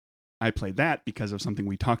I played that because of something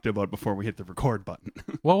we talked about before we hit the record button.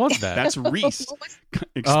 What was that? That's Reese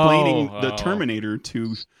explaining the Terminator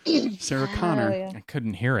to Sarah Connor. Yeah. I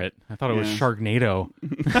couldn't hear it. I thought it was Yeah. Sharknado.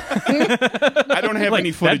 I don't have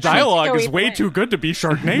any footage. That dialogue from- is way too good to be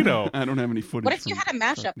Sharknado. I don't have any footage. What if you from had a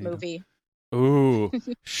mashup Sharknado. movie? Ooh,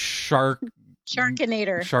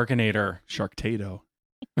 Sharkinator. Sharkinator. Sharknado.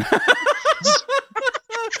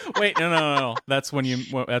 Wait, no. That's when you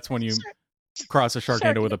cross a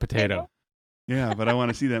Sharknado with a potato. Yeah, but I want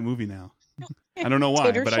to see that movie now. I don't know why,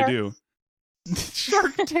 Tater but shark. I do.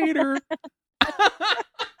 Sharktator.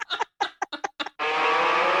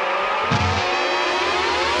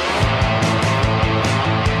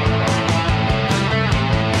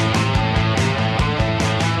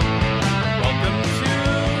 Welcome to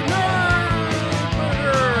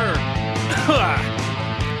Nerdburger.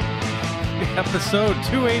 Episode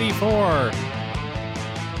 284.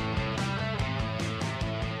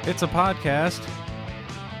 It's a podcast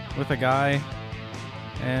with a guy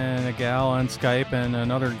and a gal on Skype and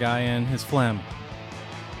another guy in his phlegm.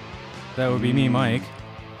 That would be me, Mike.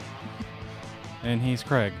 And he's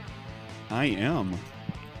Craig. I am.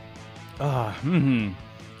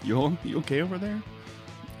 You okay over there?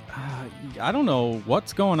 I don't know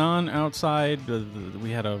what's going on outside.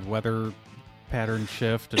 We had a weather pattern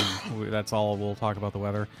shift, and that's all. We'll talk about the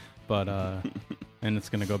weather. But, and it's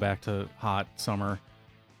going to go back to hot summer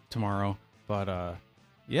tomorrow. But,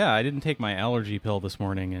 yeah, I didn't take my allergy pill this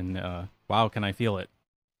morning, and wow, can I feel it?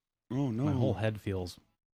 Oh, no. My whole head feels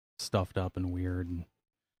stuffed up and weird.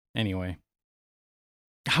 Anyway,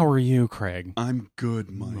 how are you, Craig? I'm good,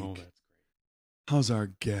 Mike. Oh, that's great. How's our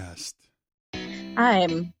guest?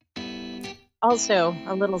 I'm also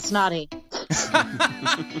a little snotty.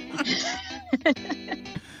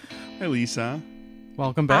 Hi, Lisa.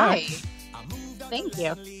 Welcome back. Hi. Thank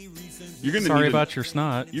you. You're gonna Sorry need about your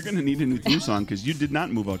snot. You're gonna need a new theme song because you did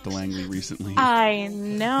not move out to Langley recently. I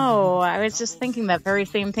know. I was just thinking that very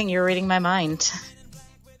same thing. You're reading my mind.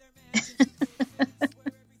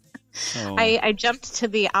 So, I jumped to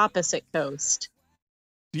the opposite coast.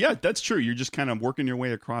 yeah, that's true. You're just kind of working your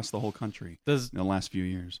way across the whole country Does in the last few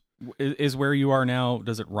years. is where you are now?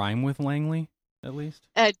 Does it rhyme with Langley at least?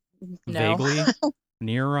 No. Vaguely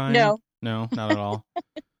near rhyme? No. No, not at all.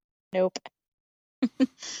 Nope.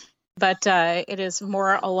 But it is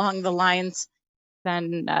more along the lines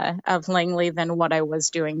than of Langley than what I was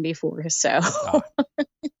doing before. So,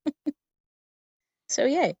 so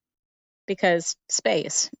yay, because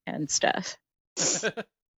space and stuff.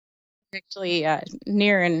 Actually,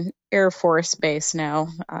 near an Air Force base now,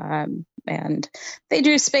 and they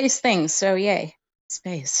do space things. So yay,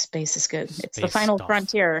 space is good. It's the Space final stuff.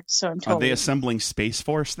 frontier. So I'm Are told. they assembling Space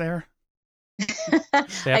Force there? They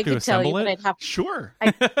have I to could tell you, assemble but it? I'd have. Sure.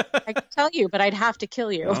 I could tell you, but I'd have to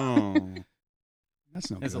kill you. Oh,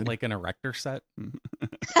 that's no Is good. it like an erector set?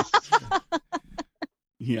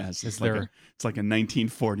 Yes, Is it's like there- it's like a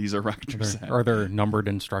 1940s erector set. Are there numbered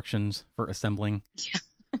instructions for assembling?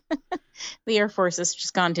 The Air Force has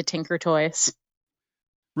just gone to Tinker Toys.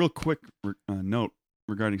 Real quick note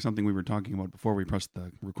regarding something we were talking about before we pressed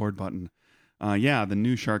the record button. Yeah, the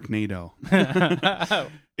new Sharknado.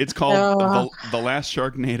 It's called the Last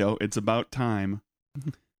Sharknado. It's about time.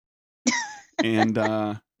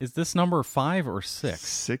 And Is this number 5 or 6?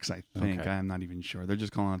 6, I think. Okay. I'm not even sure. They're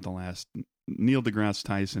just calling it the last. Neil deGrasse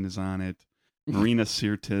Tyson is on it. Marina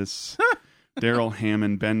Sirtis, Daryl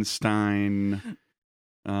Hammond, Ben Stein.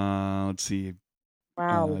 Let's see.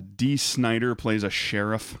 Wow. Dee Snider plays a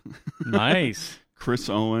sheriff. Nice. Chris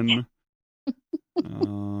Owen.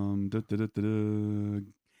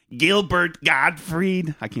 Gilbert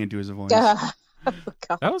Gottfried. I can't do his voice. Oh,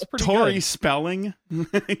 God. That was pretty Tori good. Spelling.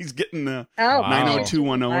 He's getting the Oh, Wow.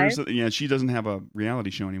 90210. Yeah, she doesn't have a reality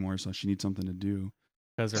show anymore, so she needs something to do.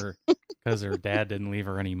 Because her dad didn't leave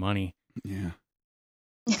her any money. Yeah.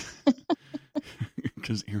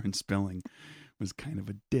 Because Aaron Spelling was kind of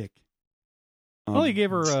a dick. Well, he gave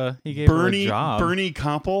her her a job. Bernie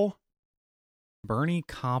Koppel, Bernie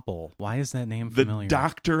Koppel. Why is that name the familiar?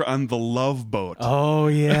 doctor on the Love Boat. Oh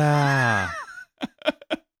yeah.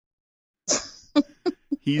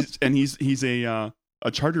 He's a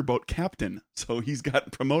charter boat captain, so he's gotten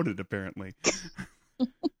promoted apparently.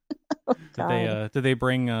 Did they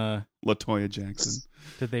bring LaToya Jackson.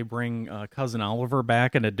 Did they bring Cousin Oliver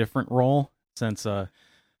back in a different role? Since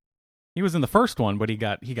he was in the first one, but he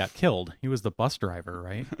got killed. He was the bus driver,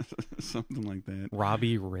 right? Something like that.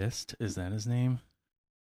 Robbie Wrist, is that his name?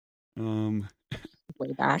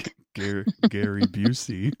 way back. Gary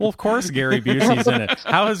Busey. Well, of course Gary Busey's in it.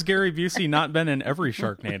 How has Gary Busey not been in every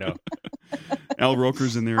Sharknado? Al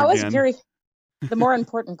Roker's in there How is again. Gary? The more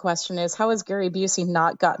important question is, how has Gary Busey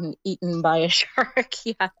not gotten eaten by a shark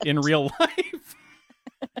yet? In real life.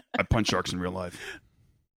 I punch sharks in real life.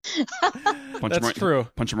 That's true.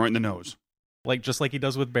 Punch him right in the nose. Just like he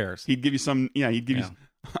does with bears. He'd give you some. Yeah, he'd give you.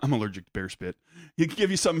 I'm allergic to bear spit. He'd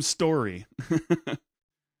give you some story.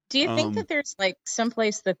 Do you think that there's like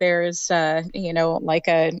someplace that there's, like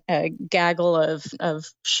a gaggle of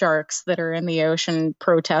sharks that are in the ocean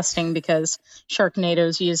protesting because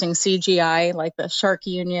Sharknado's using CGI, like the Shark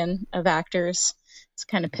Union of actors? It's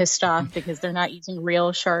kind of pissed off because they're not using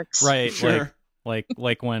real sharks. Right. Sure. Like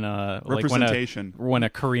when representation. when a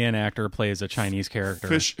Korean actor plays a Chinese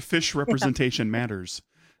character. Fish representation matters.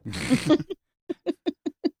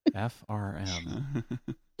 FRM.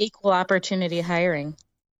 Equal opportunity hiring.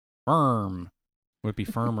 Firm. Would it be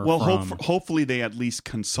firm or well, from? Hopefully they at least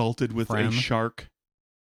consulted with a shark.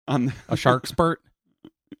 On a shark spurt?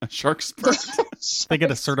 A shark spurt. They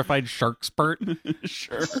get a certified shark spurt?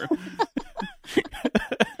 Sure.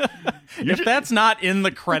 If that's not in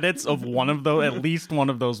the credits of one of those, at least one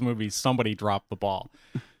of those movies, somebody dropped the ball.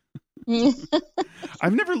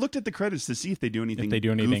 I've never looked at the credits to see if they do anything. If they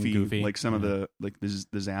do anything goofy, like some of the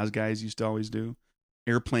Zaz guys used to always do.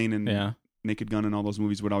 Airplane and Naked Gun and all those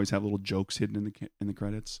movies would always have little jokes hidden in the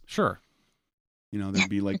credits. Sure. There'd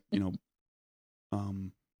be like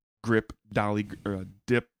grip, dolly, or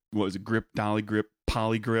dip. What was it? Grip, dolly, grip,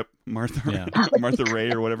 polygrip. Martha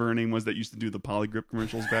Ray or whatever her name was that used to do the polygrip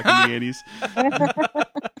commercials back in the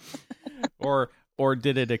 80s. Or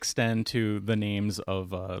did it extend to the names of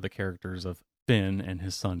the characters of Finn and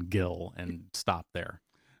his son Gil and stop there?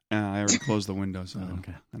 I already closed the window, so I don't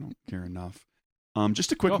care enough.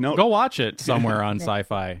 Just a quick note. Go watch it somewhere on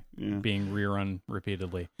Sci-Fi, being rerun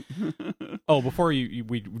repeatedly. Before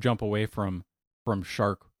we jump away from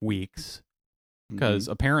Shark Weeks, because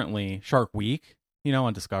apparently Shark Week,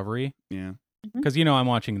 on Discovery. Yeah. Because I'm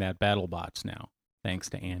watching that BattleBots now,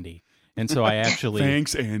 thanks to Andy, and so I actually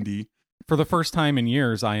thanks Andy. For the first time in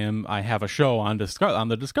years, I have a show on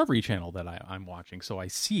the Discovery Channel that I'm watching, so I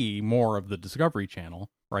see more of the Discovery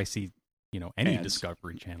Channel, or I see any ads.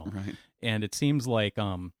 Discovery Channel, right? And it seems like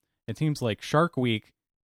Shark Week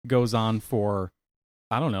goes on for,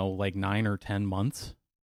 I don't know, like 9 or 10 months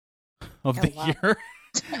of the year.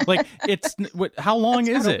 Like how long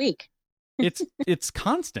is it? Week. It's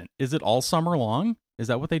constant. Is it all summer long? Is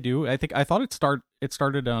that what they do? I thought it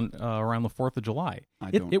started on around the 4th of July.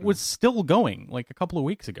 It was still going like a couple of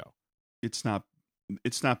weeks ago. It's not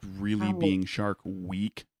really being Shark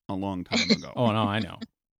Week a long time ago. Oh no, I know.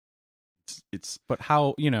 It's but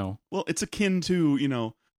how, well, it's akin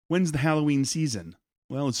to, when's the Halloween season?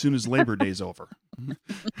 Well, as soon as Labor Day's over.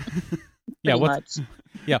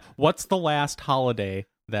 What's the last holiday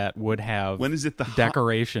that would have when is it the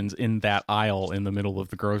decorations in that aisle in the middle of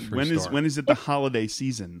the grocery store? When is it the holiday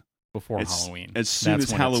season? Before Halloween. As soon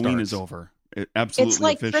as Halloween is over. Absolutely. It's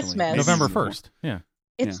like officially. Christmas. November 1st. Yeah.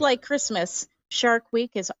 It's like Christmas. Shark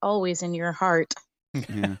Week is always in your heart.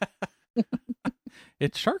 Yeah.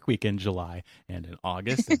 It's Shark Week in July and in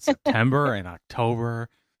August and September and October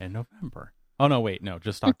and November. Oh no, wait, no,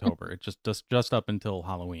 just October. It just up until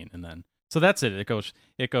Halloween, and then so that's it. It goes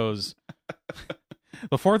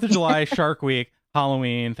the 4th of July, Shark Week,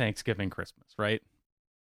 Halloween, Thanksgiving, Christmas, right?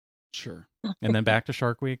 Sure. And then back to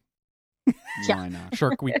Shark Week. Why not?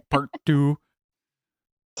 Shark Week Part 2.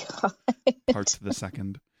 Parts of the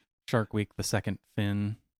second. Shark Week, the second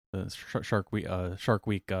fin. The Shark Week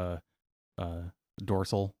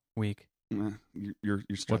dorsal week. You're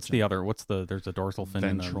what's the other? There's a dorsal fin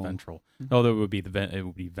and a ventral. Oh, that would be it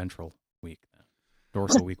would be ventral week.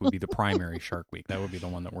 Dorsal week would be the primary Shark Week. That would be the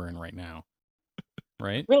one that we're in right now.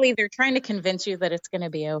 Right? Really, they're trying to convince you that it's going to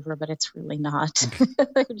be over, but it's really not.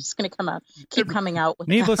 They're just going to keep coming out with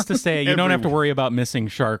Needless to say, you don't have to worry about missing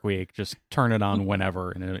Shark Week. Just turn it on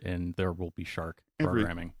whenever, and there will be shark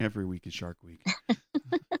programming. Every week is Shark Week.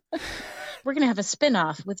 We're going to have a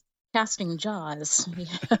spin-off with casting Jaws. It's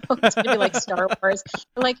going to be like Star Wars.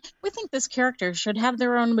 Like, we think this character should have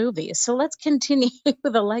their own movie, so let's continue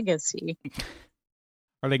the legacy.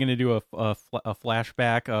 Are they going to do a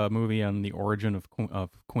flashback movie on the origin of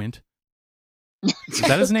Quint? Is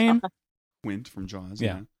that his name? Quint from Jaws.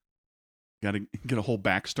 Yeah. Got to get a whole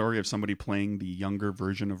backstory of somebody playing the younger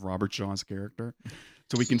version of Robert Shaw's character,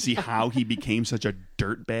 so we can see how he became such a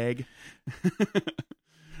dirtbag.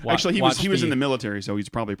 Actually, he was in the military, so he's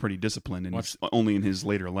probably pretty disciplined, and it's only in his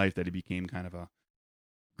later life that he became kind of a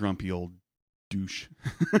grumpy old douche.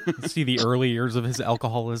 See the early years of his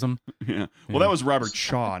alcoholism. Yeah. Well, that was Robert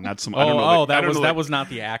Shaw, not some. That was not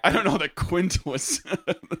the actor. I don't know that Quint was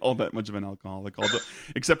all that much of an alcoholic,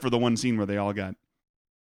 except for the one scene where they all got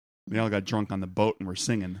They all got drunk on the boat and were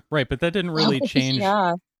singing. Right, but that didn't really change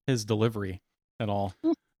Yeah. his delivery at all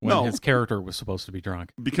when No. his character was supposed to be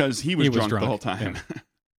drunk. Because he was drunk the whole time.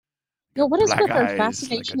 Yo, what is Black with our eyes,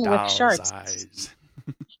 fascination like a with doll's sharks? eyes.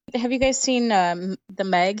 Have you guys seen the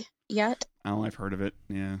Meg yet? Oh, I've heard of it.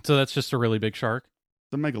 Yeah. So that's just a really big shark?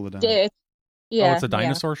 The megalodon. Yeah. Oh, it's a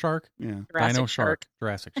dinosaur shark? Yeah. Jurassic Dino shark.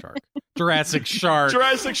 Jurassic shark. Jurassic shark.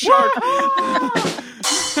 Jurassic Shark.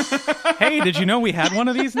 Hey, did you know we had one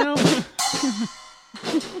of these now?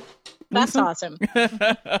 That's Lisa? awesome.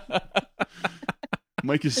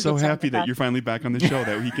 Mike is It's so a time happy to that back. you're finally back on the show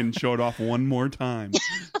that he can show it off one more time.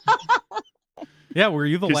 Yeah, were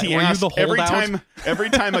you the Because he were you asked the holdout? every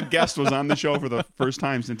time a guest was on the show for the first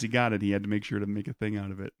time since he got it, he had to make sure to make a thing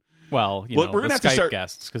out of it. Well, Well, know, we're the gonna have to Skype start-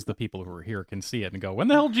 guests, because the people who are here can see it and go, when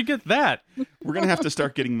the hell did you get that? We're gonna have to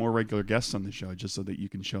start getting more regular guests on the show just so that you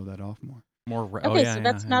can show that off more. Okay, so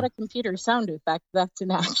that's not a computer sound effect. That's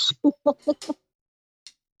an actual.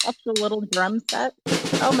 That's a little drum set.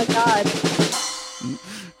 Oh my god!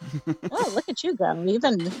 Oh, look at you go!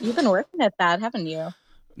 You've been working at that, haven't you?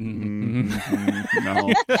 Mhm.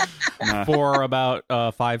 No. For about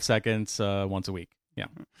 5 seconds once a week. Yeah,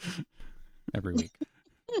 every week.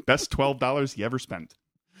 Best $12 you ever spent.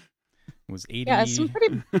 It was 80. Yeah, some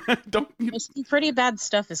pretty bad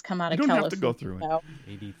stuff has come out You of don't California. have to go through it. So,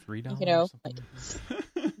 $83. you know,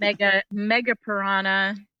 something. mega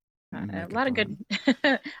piranha. A lot of good,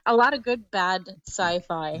 a lot of good bad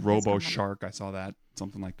sci-fi. has Robo come out. Shark, I saw that.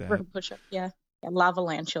 Something like that. Robo Shark, yeah.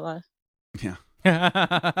 Lavalantula. Yeah.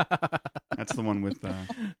 That's the one with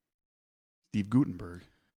Steve Gutenberg.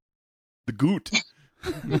 The Goot.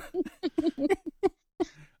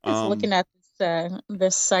 I was looking at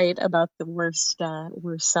this site about the worst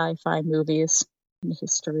sci-fi movies in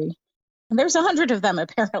history, and there's 100 of them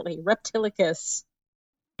apparently. Reptilicus.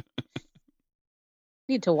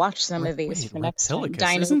 Need to watch some of these for next time. Reptilicus.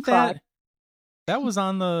 Dino Isn't Croc. that was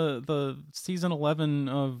on the season 11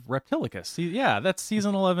 of Reptilicus? Yeah, that's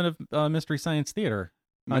season 11 of Mystery Science Theater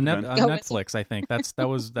on, Might have on been. Netflix. I think that's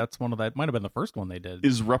one of that might have been the first one they did.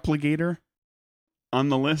 Is Repligator on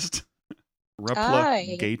the list?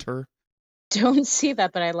 Repligator? Don't see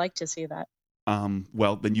that, but I'd like to see that.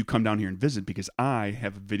 Well, then you come down here and visit because I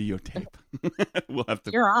have a videotape. We'll have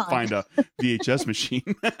to You're on. find a VHS machine.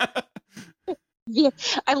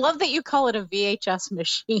 I love that you call it a VHS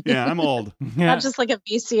machine. Yeah, I'm old. Yeah. Not just like a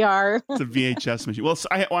VCR. It's a VHS machine. Well,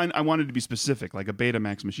 I wanted to be specific. Like a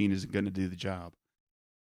Betamax machine isn't going to do the job.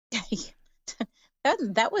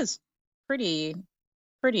 that was pretty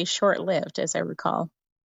short-lived, as I recall.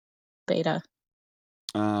 Beta.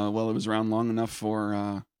 Well, it was around long enough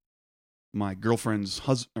for my girlfriend's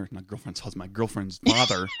my girlfriend's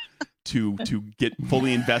father to get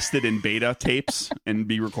fully invested in beta tapes and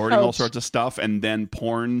be recording all sorts of stuff. And then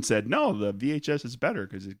porn said, no, the VHS is better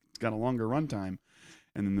because it's got a longer runtime.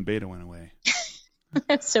 And then the beta went away.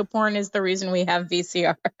 So porn is the reason we have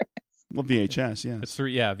VCR. Well, VHS, yeah. It's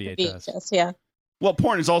VHS. VHS, yeah. Well,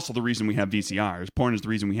 porn is also the reason we have VCRs. Porn is the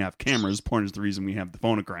reason we have cameras. Porn is the reason we have the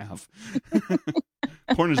phonograph.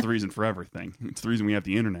 Porn is the reason for everything. It's the reason we have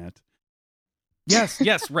the internet. Yes.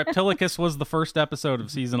 Reptilicus was the first episode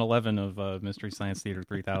of season 11 of Mystery Science Theater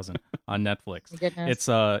 3000 on Netflix. Goodness.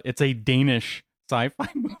 It's a Danish sci-fi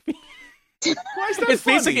movie. Why is that It's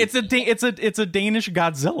funny? basically it's a Danish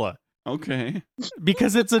Godzilla Okay.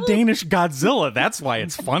 because it's a Danish Godzilla. That's why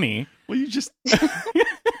it's funny. Well, you just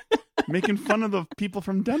making fun of the people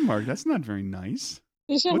from Denmark. That's not very nice.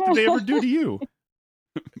 What did they ever do to you?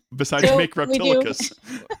 Besides So, make Reptilicus.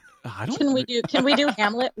 I don't. Can we do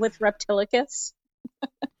Hamlet with Reptilicus?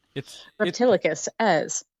 It's Reptilicus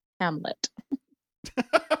as Hamlet.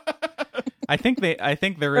 I think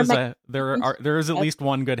there is at least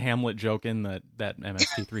one good Hamlet joke in that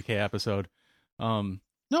MST3K episode.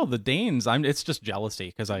 No, the Danes. It's just jealousy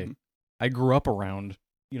because I grew up around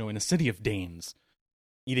in a city of Danes,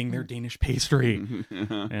 eating their Danish pastry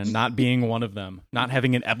and not being one of them, not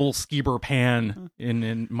having an Ebelskieber pan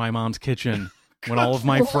in my mom's kitchen when all of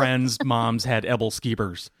my friends' moms had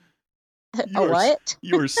Ebelskiebers. What?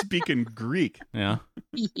 You were speaking Greek. Yeah.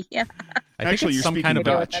 Yeah. I think Actually, it's you're some speaking kind of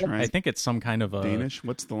Dutch, a, right? I think it's some kind of a Danish?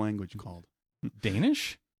 What's the language called?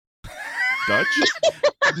 Danish? Dutch?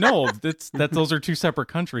 No, those are two separate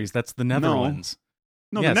countries. That's the Netherlands.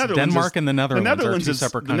 No, yes, the Netherlands Denmark is, and the Netherlands are two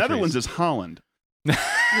separate the countries. Netherlands is Holland.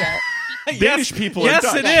 Yeah. Danish people are Dutch.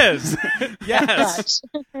 Yes, it is. Yes.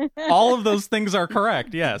 Dutch. All of those things are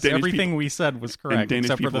correct. Yes. Danish Everything people- we said was And correct, Danish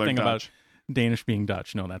except for the people are thing about Dutch. Danish being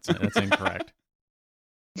Dutch. No, that's incorrect.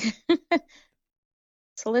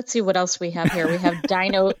 So let's see what else we have here. We have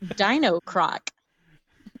Dino Croc.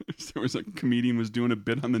 there was a comedian was doing a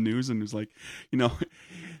bit on the news and was like,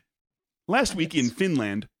 last week in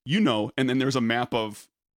Finland, and then there's a map of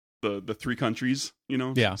the three countries,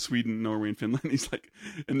 Yeah. Sweden, Norway, and Finland. He's like,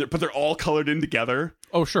 but they're all colored in together.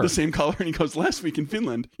 Oh, sure. The same color. And he goes, last week in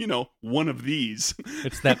Finland, one of these.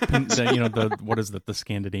 It's that, what is that, the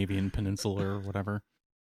Scandinavian peninsula or whatever.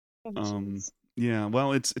 Yeah,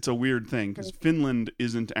 well, it's a weird thing because Finland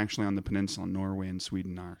isn't actually on the peninsula. Norway and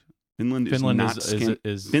Sweden are. Finland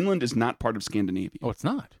is not part of Scandinavia. Oh, it's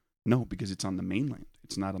not? No, because it's on the mainland.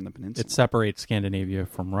 It's not on the peninsula. It separates Scandinavia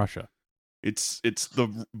from Russia. It's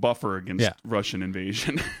the buffer against Russian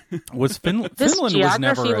invasion. Finland was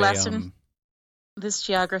never lesson. This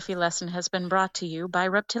geography lesson has been brought to you by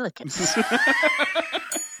Reptilicus.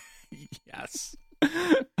 Yes.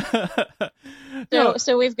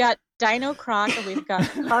 So we've got Dino Croc and we've got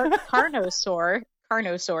Carnosaur.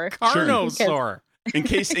 Carnosaur. In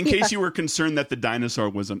case you were concerned that the dinosaur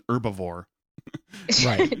was an herbivore.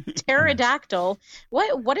 Right. Pterodactyl.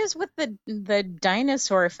 What is with the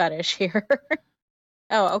dinosaur fetish here?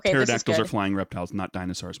 Oh, okay. Pterodactyls are flying reptiles, not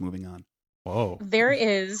dinosaurs. Moving on. Whoa. There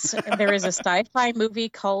is a sci-fi movie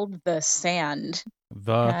called The Sand.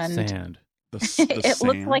 Sand. It sand?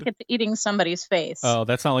 looks like it's eating somebody's face. Oh,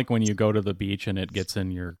 that's not like when you go to the beach and it gets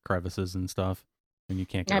in your crevices and stuff and you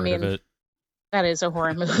can't get rid of it. That is a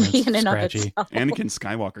horror movie in and of itself. Anakin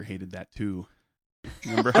Skywalker hated that too.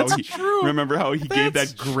 Remember how he gave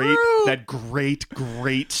that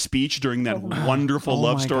great speech during that wonderful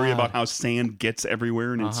love story about how sand gets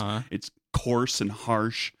everywhere and it's coarse and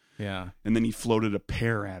harsh. Yeah. And then he floated a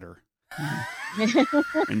pear at her.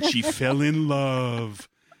 And she fell in love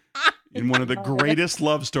in one of the greatest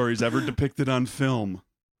love stories ever depicted on film.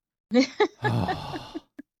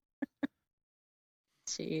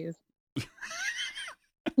 Jeez.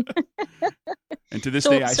 And to this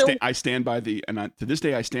day, I stand by the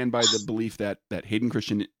belief that Hayden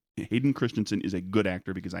Christensen is a good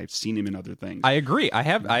actor because I've seen him in other things. I agree. I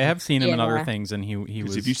have seen him in other things, and he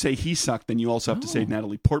was. If you say he sucked, then you also have to say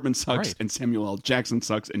Natalie Portman sucks, and Samuel L. Jackson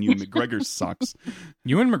sucks, and Ewan McGregor sucks.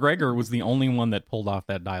 Ewan McGregor was the only one that pulled off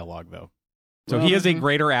that dialogue, though. So he is a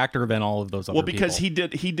greater actor than all of those other people. Well, because he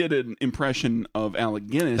did an impression of Alec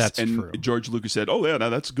Guinness, that's and true. George Lucas said, "Oh yeah,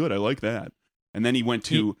 that's good. I like that." And then he went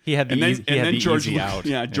to George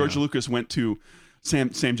Lucas went to Sam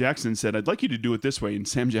Jackson and said, "I'd like you to do it this way." And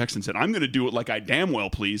Sam Jackson said, "I'm going to do it like I damn well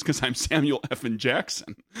please, because I'm Samuel F.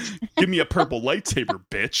 Jackson. Give me a purple lightsaber,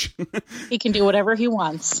 bitch." He can do whatever he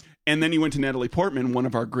wants. And then he went to Natalie Portman, one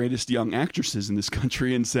of our greatest young actresses in this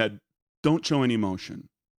country, and said, "Don't show any emotion,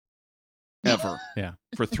 ever,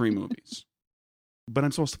 for 3 movies." But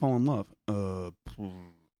I'm supposed to fall in love.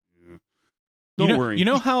 Don't worry. You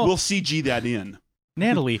know how we'll CG that in.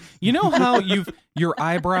 Natalie, you know how your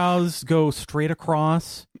eyebrows go straight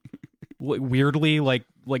across weirdly, like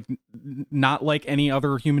not like any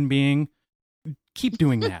other human being? Keep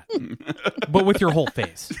doing that, but with your whole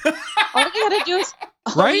face. All you gotta do is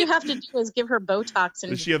all you have to do is give her Botox.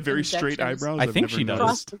 And does she have very straight eyebrows? I think she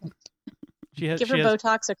does. Give her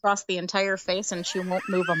Botox across the entire face and she won't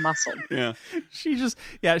move a muscle. Yeah.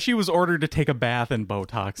 She was ordered to take a bath in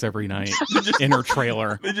Botox every night in her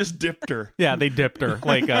trailer. They just dipped her. Yeah, they dipped her.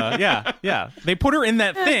 Like, They put her in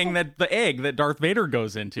that thing, the egg that Darth Vader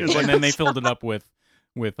goes into, and then they filled it up with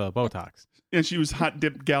Botox. And she was hot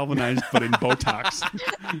dipped galvanized, but in Botox.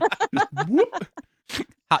 Whoop.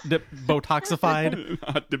 Hot dip Botoxified.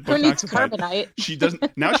 Hot dip Who needs carbonite? She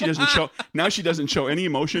doesn't. Now she doesn't show any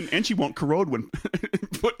emotion, and she won't corrode when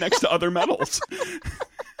put next to other metals.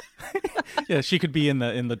 Yeah, she could be in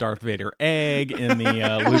the Darth Vader egg, in the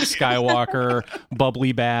Luke Skywalker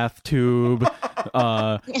bubbly bath tube,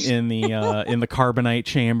 in the carbonite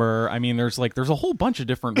chamber. I mean, there's a whole bunch of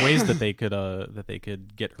different ways that they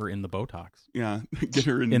could get her in the Botox. Yeah, get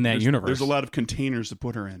her in that universe. There's a lot of containers to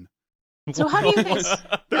put her in. So how do you guys?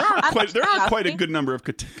 There are quite a good number of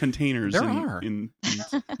containers. There are.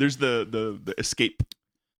 There's the escape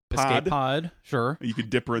pod. Sure. You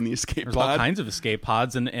could dip her in the escape There's pod. all kinds of escape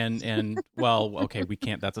pods and well, okay, we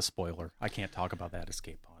can't. That's a spoiler. I can't talk about that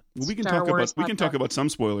escape pod. Well, we can talk about some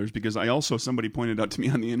spoilers because somebody pointed out to me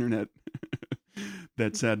on the internet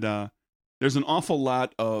that said there's an awful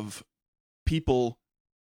lot of people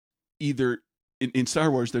either. In Star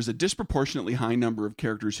Wars, there's a disproportionately high number of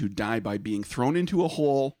characters who die by being thrown into a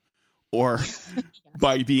hole or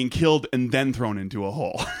by being killed and then thrown into a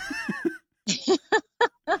hole.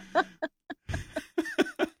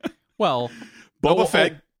 Well, Boba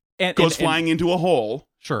Fett goes flying into a hole.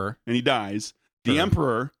 Sure. And he dies. Sure. The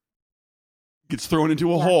Emperor gets thrown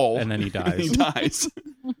into a hole. And then he dies. And he dies.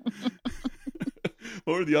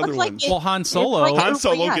 What were the other like ones? it- Well, Han Solo, like- Han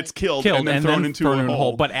Solo yeah. gets killed, killed and then thrown into a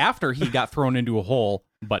hole. But after he got thrown into a hole,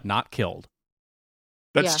 but not killed.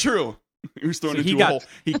 That's Yeah. true. He was thrown So into a hole.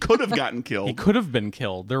 He could have gotten killed. He could have been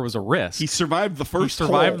killed. There was a risk. He survived the first. He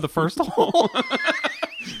survived hole. the first hole.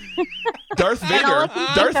 Darth And all Vader. I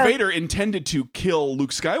can Darth think of- Vader intended to kill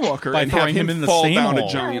Luke Skywalker By and have throwing him him in the fall same down hole.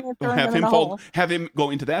 a giant. Yeah, throwing Have him in him a fall. hole. Have him go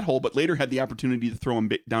into that hole, but later had the opportunity to throw him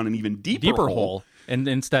down an even deeper, hole, and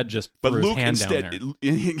instead just But threw Luke his hand down instead,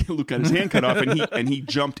 there. Luke got his hand cut off, and he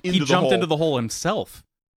jumped into He the jumped hole. into the hole himself.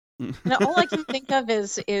 Now, all I can think of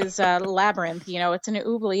is Labyrinth. You know, it's an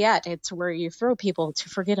oubliette. It's where you throw people to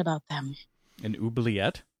forget about them. An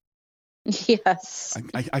oubliette. Yes.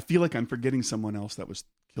 I feel like I'm forgetting someone else that was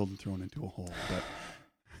killed and thrown into a hole. But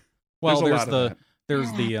Well, there's a lot of that.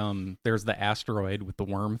 there's the asteroid with the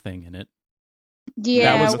worm thing in it.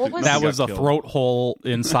 Yeah. That was- what was that That got was a killed. throat hole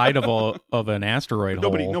inside of an asteroid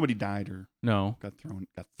hole. Nobody died or No. got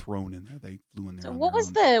thrown in there. They flew in there. So on what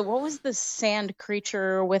their was own. the sand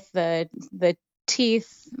creature with the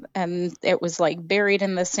teeth, and it was like buried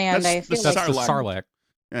in the sand? That's I feel the like That's the Sarlacc. Sarlacc.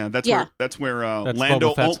 Yeah, that's Yeah. where That's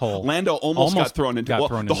Lando Boba Fett's hole. Lando almost got thrown into. got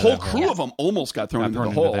thrown the into whole that hole. crew of them almost got thrown Got into thrown the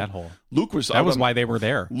into hole. that hole. Luke was That was why they were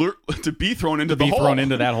there. to be thrown into To the be hole. thrown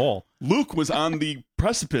into that hole. Luke was on the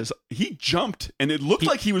precipice. He jumped, and it looked He-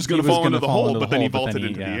 like he was he going to was fall gonna into the fall hole, into the but then he hole, but vaulted then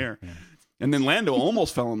into the yeah, air. yeah. And then Lando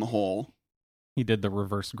almost fell in the hole, He did the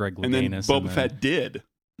reverse Greg and then Louganis. Boba Fett did.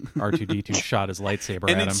 R2D2 shot his lightsaber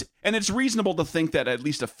And at it's him. and it's reasonable to think that at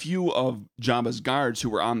least a few of Jabba's guards who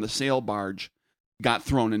were on the sail barge got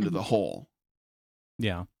thrown into the hole.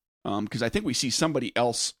 Yeah. Because I think we see somebody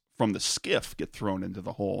else from the skiff get thrown into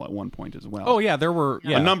the hole at one point as well. Oh yeah, there were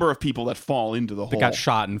a number of people that fall into the that hole got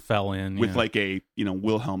shot and fell in with yeah. like a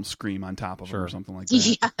Wilhelm scream on top of them or Sure. something like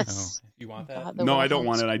that. yes. You want God, the No, I don't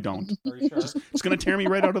Wilhelms. want it. I don't. Are you sure? It's going to tear me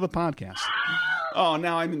right out of the podcast. Oh,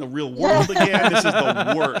 now I'm in the real world again. This is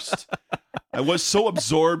the worst. I was so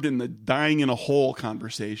absorbed in the dying in a hole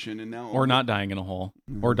conversation, and now Or not dying in a hole,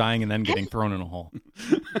 or dying and then getting thrown in a hole.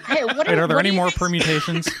 Hey, what Wait, are there what any do you more guys-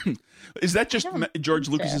 permutations? Is that just I don't George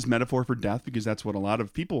think Lucas's so. metaphor for death? Because that's what a lot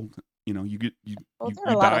of people, you Well, you there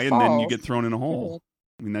are a lot die of and then you falls. get thrown in a hole.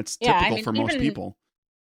 I mean, that's Yeah, I typical mean, for most even- people.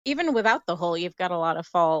 Even without the hole, you've got a lot of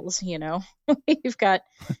falls. You know, you've got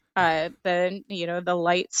the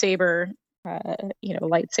lightsaber.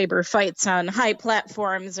 Lightsaber fights on high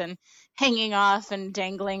platforms and hanging off and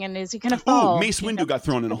dangling, and is he going to fall? Oh, Mace You Windu know? got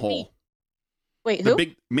thrown in a hole. Wait, The who?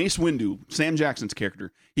 big Mace Windu, Sam Jackson's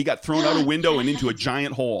character, he got thrown out a window and into a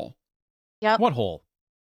giant hole Yep. What hole?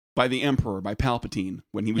 by the Emperor, by Palpatine,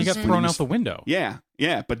 when he was He got when thrown was- out the window. Yeah,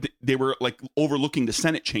 but they were like overlooking the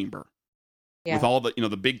Senate chamber Yeah. with all the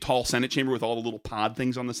the big tall Senate chamber with all the little pod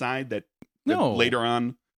things on the side that No. later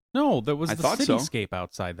on. No, that was I the thought so. cityscape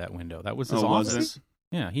outside that window. That was his Oh, was office.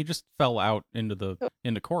 Yeah, he just fell out into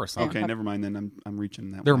Coruscant. Okay, never mind. Then I'm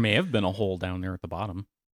reaching that. There way. may have been a hole down there at the bottom,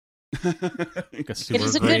 like a sewer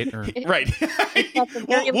is a grate. good- Or... Right. at the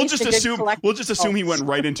very we'll least just a good assume collection he of went holes.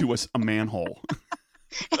 right into a manhole,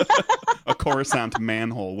 a Coruscant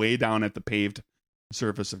manhole, way down at the paved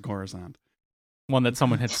surface of Coruscant. One that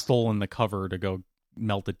someone had stolen the cover to go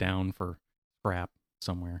melt it down for scrap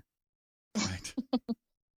somewhere. Right.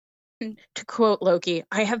 To quote Loki,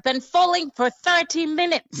 "I have been falling for 30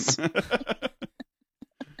 minutes."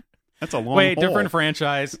 That's a long. Wait, hole. different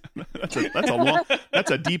franchise. That's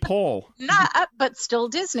a deep hole. Not, but still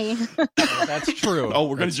Disney. That's true. Oh,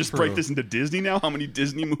 we're gonna That's just true. break this into Disney now. How many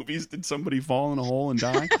Disney movies did somebody fall in a hole and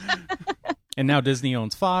die? And now Disney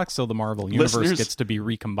owns Fox, so the Marvel universe Listeners- gets to be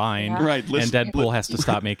recombined, Yeah. Right. and Deadpool has to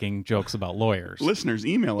stop making jokes about lawyers. Listeners,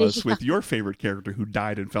 email us with your favorite character who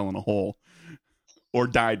died and fell in a hole, or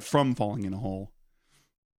died from falling in a hole.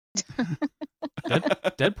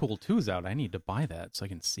 Deadpool 2 is out. I need to buy that so I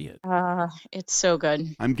can see it. It's so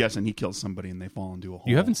good. I'm guessing he kills somebody and they fall into a hole.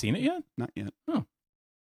 You haven't seen it yet? Not yet.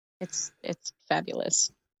 It's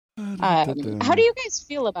fabulous. How do you guys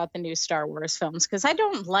feel about the new Star Wars films? Because I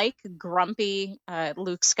don't like grumpy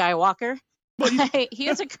Luke Skywalker. He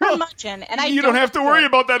is a curmudgeon, and You don't have to worry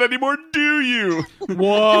about that anymore, do you?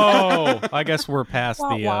 Whoa! I guess we're past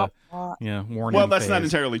Wah, the wah, wah. warning. Well, that's not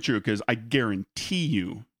phase. entirely true because I guarantee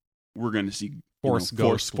you we're going to see Force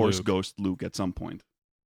Ghost Luke. Ghost Luke at some point.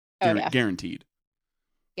 Oh, yeah. Guaranteed.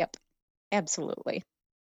 Yep, absolutely.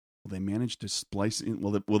 Will they manage to splice in?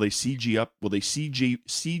 Will they CG up? Will they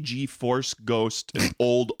CG Force Ghost an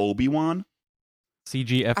old Obi-Wan?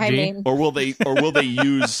 CGFG. I mean, Or will they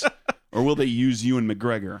use Ewan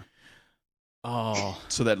McGregor oh,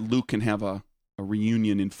 so that Luke can have a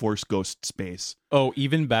reunion in Force Ghost space?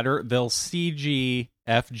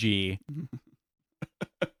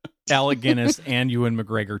 Alec Guinness and Ewan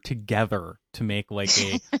McGregor together to make like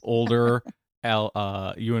a older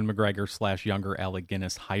Ewan McGregor / younger Alec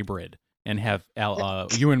Guinness hybrid, and have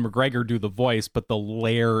Ewan McGregor do the voice, but they'll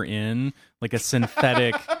layer in like a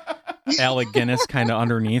synthetic Alec Guinness kind of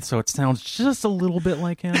underneath, so it sounds just a little bit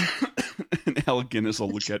like him. And Alec Guinness will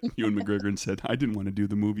look at Ewan McGregor and said, "I didn't want to do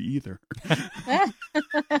the movie either."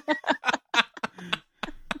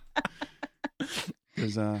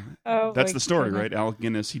 Because that's the story, right? Alec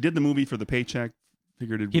Guinness, he did the movie for the paycheck.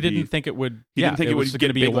 Figured he didn't think it would. He didn't think it was going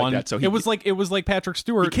to be a one. Like that, so it was like Patrick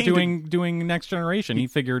Stewart doing Next Generation. He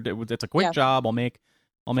figured it's a quick job. I'll make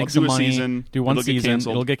some money. Do one season.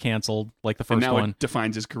 It'll get canceled like the first and now one. It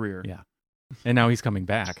defines his career. Yeah, and now he's coming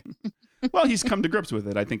back. Well, he's come to grips with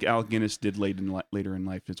it. I think Alec Guinness did later in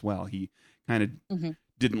life as well. He kind of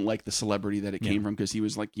didn't like the celebrity that it came from, because he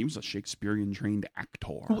was a Shakespearean trained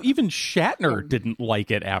actor. Well, even Shatner didn't like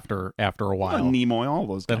it after a while. Nimoy, all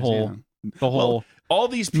those guys. All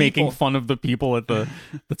these people making fun of the people at the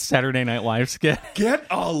Saturday Night Live skit. Get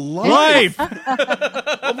a life.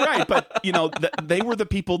 Well, right, but they were the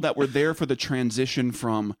people that were there for the transition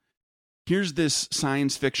from here's this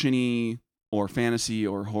science fiction-y or fantasy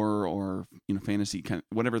or horror or fantasy, kind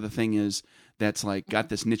of, whatever the thing is, that's like got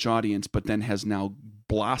this niche audience, but then has now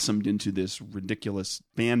blossomed into this ridiculous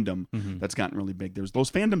fandom that's gotten really big.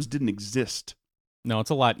 Those fandoms didn't exist. No,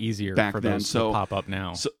 it's a lot easier back for then. those to pop up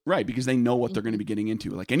now. Right, because they know what they're going to be getting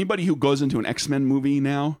into. Like anybody who goes into an X-Men movie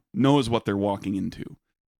now knows what they're walking into.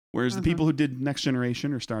 Whereas the people who did Next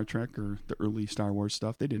Generation or Star Trek or the early Star Wars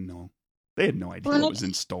stuff, they didn't know. They had no idea what was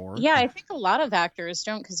in store. Yeah, I think a lot of actors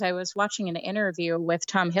don't, because I was watching an interview with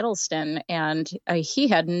Tom Hiddleston, and he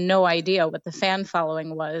had no idea what the fan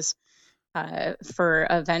following was for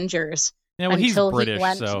Avengers. Yeah, well, he's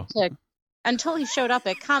British, so... Until he showed up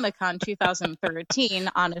at Comic-Con 2013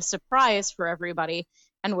 on a surprise for everybody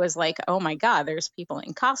and was like, oh my God, there's people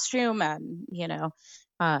in costume. And,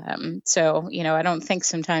 so, I don't think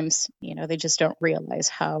sometimes, they just don't realize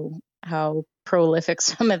how prolific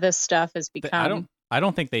some of this stuff has become. I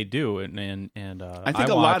don't think they do. And I think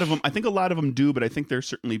a lot of them do, but I think there's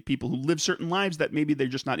certainly people who live certain lives that maybe they're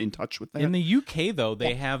just not in touch with that. In the UK, though,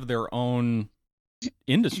 they have their own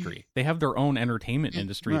industry. They have their own entertainment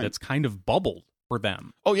industry that's kind of bubbled for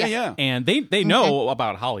them. Oh yeah. And they know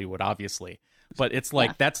about Hollywood, obviously, but it's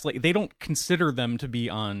like that's like they don't consider them to be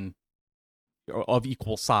of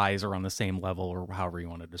equal size or on the same level or however you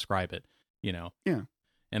want to describe it. Yeah.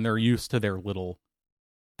 And they're used to their little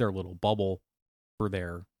bubble for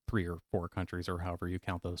their 3 or 4 countries or however you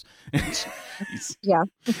count those. Yeah.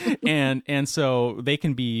 and so they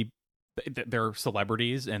can be. They're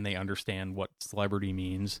celebrities and they understand what celebrity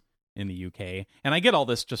means in the UK. And I get all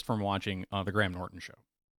this just from watching the Graham Norton show.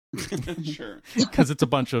 Sure. Because it's a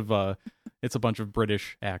bunch of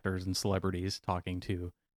British actors and celebrities talking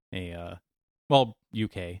to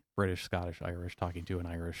UK, British, Scottish, Irish, talking to an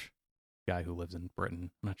Irish guy who lives in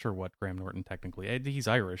Britain. I'm not sure what Graham Norton technically. He's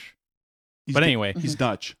Irish. Anyway, he's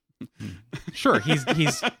Dutch. Sure,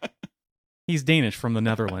 he's Danish from the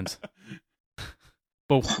Netherlands.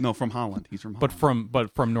 No, from Holland. He's from Holland.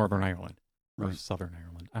 But from Northern Ireland. Or Right. Southern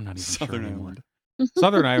Ireland. I'm not even Southern sure anymore. Ireland.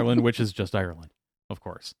 Southern Ireland, which is just Ireland, of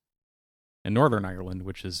course. And Northern Ireland,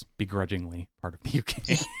 which is begrudgingly part of the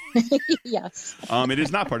UK. Yes. It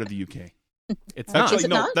is not part of the UK. It's Actually, not. Is it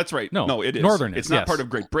no, not? that's right. No, No, it is. Northern It's is, not yes. part of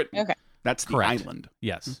Great Britain. Okay. That's the Correct. island.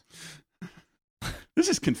 Yes. This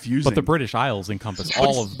is confusing. But the British Isles encompass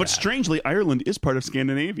all of that. But strangely, Ireland is part of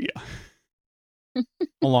Scandinavia.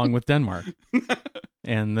 Along with Denmark.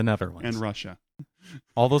 And the Netherlands. And Russia.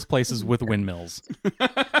 All those places with windmills.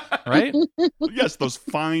 Right? Yes, those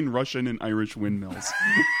fine Russian and Irish windmills.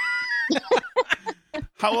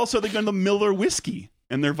 How else are they going to mill their whiskey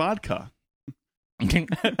and their vodka?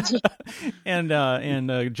 and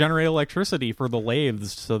generate electricity for the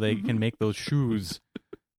lathes so they can make those shoes.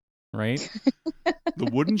 Right? The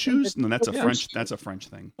wooden shoes? No, that's a French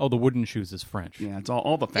thing. Oh, the wooden shoes is French. Yeah, it's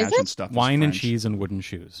all the fashion stuff. Wine is and French. cheese and wooden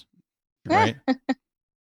shoes. Right?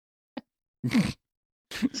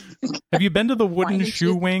 Have you been to the wooden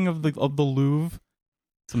shoe wing of the Louvre?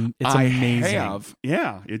 It's amazing. I have.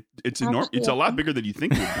 Yeah, it's enormous. It's a lot bigger than you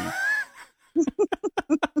think it would be.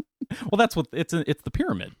 Well, that's what it's the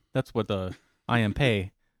pyramid. That's what the I.M.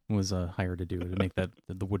 Pei was hired to do, to make that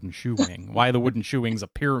the wooden shoe wing. Why the wooden shoe wing's a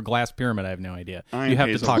glass pyramid, I have no idea. You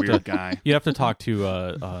have to talk to guy. You have to talk to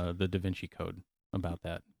the Da Vinci Code about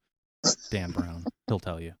that. Dan Brown, he'll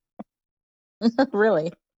tell you.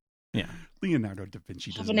 Really? Yeah. Leonardo da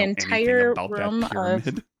Vinci doesn't An know entire anything about room that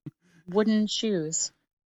pyramid. of wooden shoes.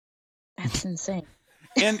 That's insane.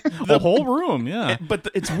 And the whole room, yeah. But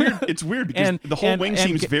it's weird. It's weird because the whole wing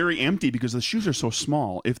seems very empty because the shoes are so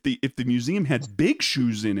small. If the museum had big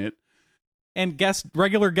shoes in it, and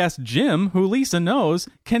regular guest Jim, who Lisa knows,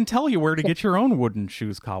 can tell you where to get your own wooden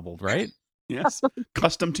shoes cobbled, right? Yes,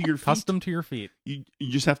 custom to your feet. Custom to your feet. You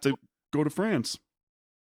just have to go to France.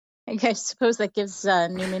 I suppose that gives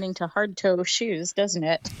new meaning to hard toe shoes, doesn't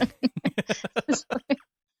it?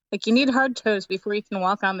 Like you need hard toes before you can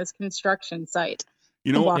walk on this construction site.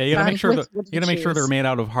 You know, you gotta make sure they're made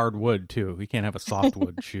out of hard wood too. You can't have a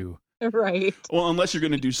softwood shoe. Right. Well, unless you're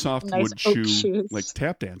going to do softwood shoe, like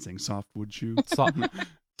tap dancing, softwood shoe, softwood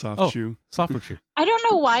shoe. I don't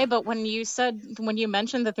know why, but when you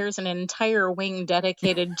mentioned that there's an entire wing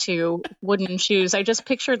dedicated to wooden shoes, I just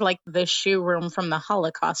pictured like the shoe room from the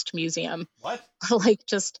Holocaust Museum. What? Like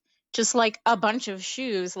just like a bunch of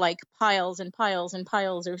shoes, like piles and piles and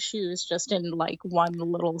piles of shoes, just in like one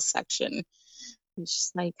little section. It's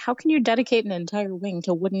just like, how can you dedicate an entire wing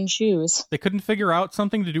to wooden shoes? They couldn't figure out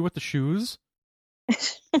something to do with the shoes.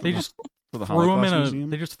 They just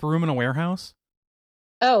threw them in a warehouse.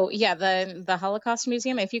 Oh yeah, the Holocaust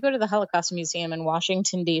Museum. If you go to the Holocaust Museum in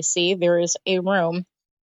Washington D.C., there is a room,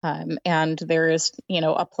 and there is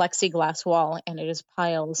a plexiglass wall, and it is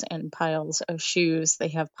piles and piles of shoes. They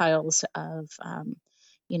have piles of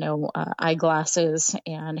eyeglasses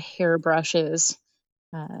and hairbrushes.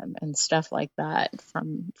 And stuff like that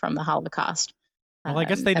from the Holocaust. Well, I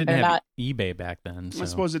guess they didn't have eBay back then. So. I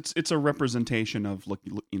suppose it's a representation of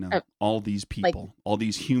all these people, all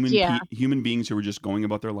these human beings who were just going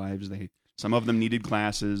about their lives. Some of them needed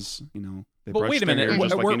glasses. They but wait a minute,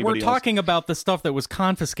 we're talking about the stuff that was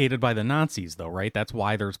confiscated by the Nazis, though, right? That's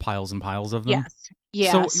why there's piles and piles of them. Yes,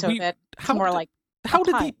 yeah. So how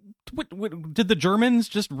did the Germans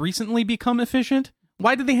just recently become efficient?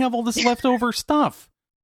 Why did they have all this leftover stuff?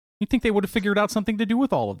 You'd think they would have figured out something to do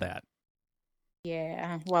with all of that.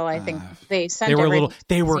 Yeah, well, I think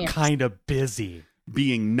they were kind of busy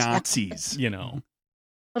being Nazis, Well,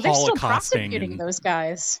 they're still prosecuting those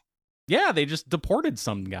guys. Yeah, they just deported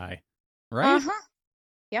some guy, right? Uh-huh.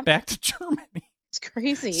 Yep. Back to Germany. It's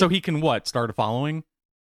crazy. So he can start a following?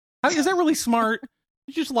 Is that really smart?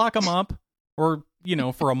 You just lock him up, or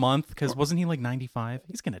for a month, because wasn't he like 95?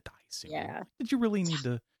 He's gonna die soon. Yeah. Did you really need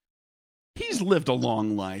to? He's lived a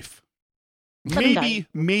long life. Maybe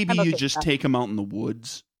you just take him out in the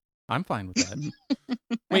woods. I'm fine with that.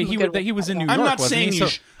 Wait, he was in New York. I'm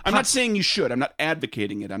not saying you should. I'm not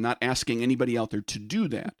advocating it. I'm not asking anybody out there to do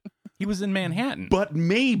that. He was in Manhattan. But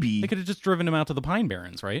maybe they could have just driven him out to the Pine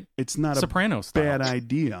Barrens, right? It's not Sopranos a style. bad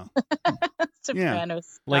idea.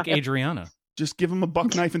 Sopranos. Like Adriana. Just give him a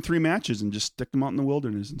buck knife and 3 matches and just stick them out in the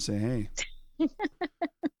wilderness and say, hey,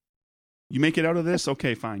 you make it out of this?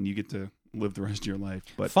 Okay, fine. You get to live the rest of your life.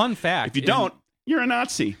 But fun fact, if you don't, you're a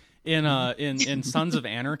Nazi. In Sons of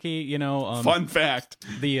Anarchy, fun fact.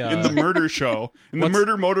 In the murder show, the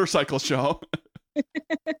murder motorcycle show.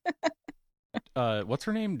 What's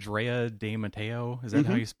her name? Drea De Matteo. Is that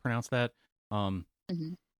how you pronounce that?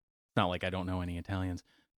 It's not like I don't know any Italians.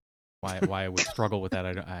 Why I would struggle with that,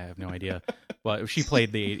 I have no idea. But she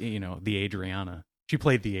played the Adriana. She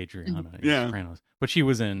played the Adriana in Sopranos. But she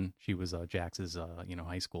was Jax's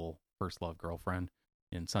high school first love girlfriend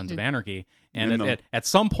in Sons of Anarchy. And at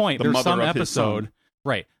some point there's some episode,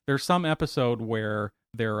 right? There's some episode where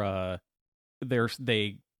they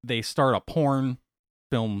start a porn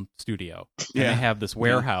film studio. And they have this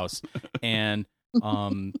warehouse and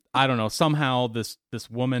I don't know, somehow this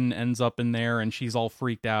woman ends up in there and she's all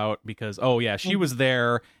freaked out because she was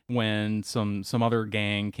there when some other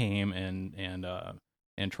gang came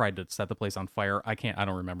and tried to set the place on fire. I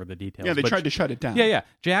don't remember the details. Yeah, they tried to shut it down. Yeah.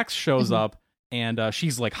 Jax shows up and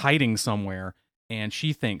she's like hiding somewhere and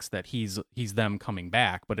she thinks that he's them coming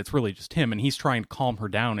back, but it's really just him and he's trying to calm her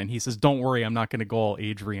down and he says, "Don't worry, I'm not going to go all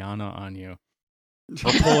Adriana on you."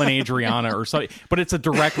 Or pull an Adriana or something, but it's a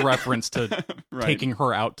direct reference to taking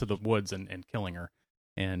her out to the woods and killing her,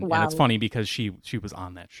 and it's funny because she was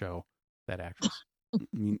on that show, that actress. I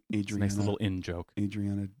mean, Adriana, nice little in joke.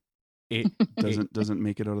 Adriana doesn't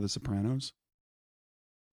make it out of The Sopranos.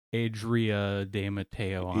 Adria De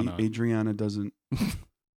Matteo Adriana doesn't.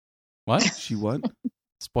 What? She what?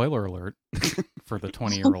 Spoiler alert for the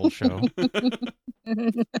 20-year-old show.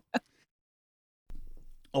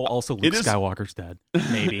 Oh, also Luke Skywalker's dead.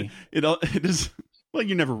 Maybe. It is. Well,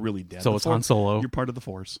 you're never really dead. So it's Han Solo. You're part of the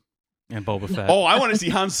Force. And Boba Fett. Oh, I want to see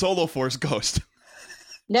Han Solo Force Ghost.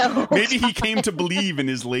 No. Maybe he came to believe in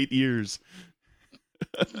his late years.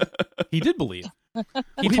 He did believe.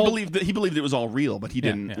 He believed it was all real, but he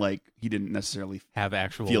didn't he didn't necessarily have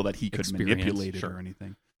actual feel that he could manipulate it or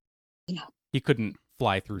anything. Yeah. He couldn't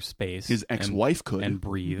fly through space. His ex-wife could. And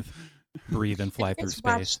breathe and fly through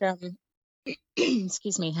space.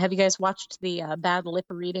 Excuse me. Have you guys watched the bad lip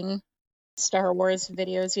reading Star Wars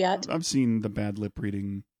videos yet? I've seen the bad lip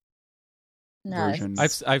reading version.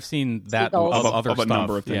 I've seen that of other stuff, a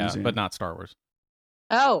number of things, but not Star Wars.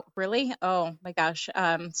 Oh, really? Oh my gosh.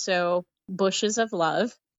 So Bushes of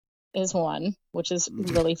Love is one, which is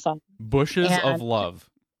really fun. Bushes of Love.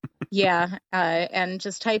 Yeah, and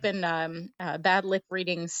just type in bad lip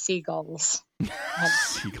reading seagulls.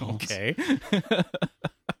 Seagulls. Okay.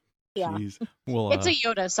 Yeah. Well, it's a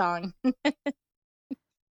Yoda song.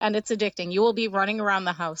 And it's addicting. You will be running around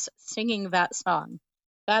the house singing that song.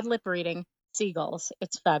 Bad lip reading, seagulls.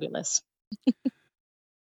 It's fabulous.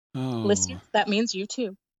 Listeners, that means you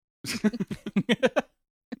too.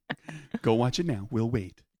 Go watch it now. We'll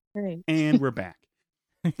wait. Great. And we're back.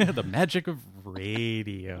 The magic of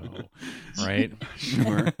radio, right?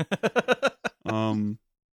 Sure.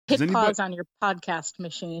 Hit pause on your podcast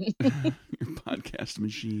machine. Your podcast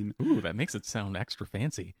machine. Ooh, that makes it sound extra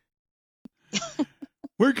fancy.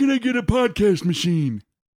 Where can I get a podcast machine?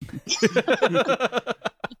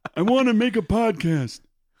 I want to make a podcast.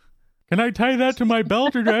 Can I tie that to my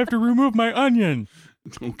belt, or do I have to remove my onion?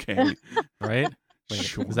 Okay. Right? Wait,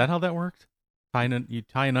 Sure. Is that how that worked? You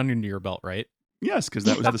tie an onion to your belt, right? Yes, because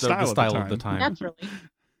that was the style of the time. Naturally.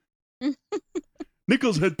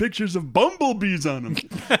 Nichols had pictures of bumblebees on them.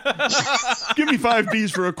 Give me 5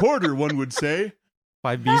 Bs for a quarter, one would say.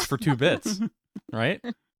 5 Bs for 2 bits, right?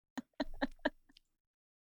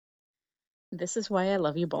 This is why I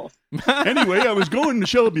love you both. Anyway, I was going to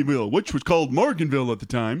Shelbyville, which was called Morganville at the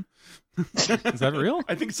time. Is that real?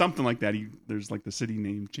 I think something like that. There's like the city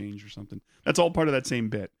name change or something. That's all part of that same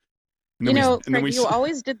bit. Craig, you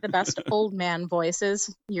always did the best old man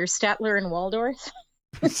voices. You're Statler and Waldorf.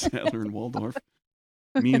 Statler and Waldorf.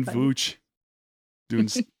 Me and Vooch doing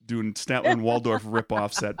Statler and Waldorf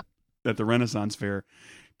ripoffs at the Renaissance Fair.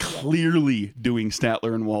 Clearly doing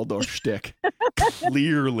Statler and Waldorf shtick.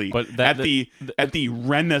 Clearly. But at the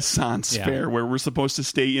Renaissance Fair, where we're supposed to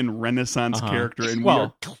stay in Renaissance character, and we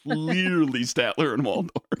are clearly Statler and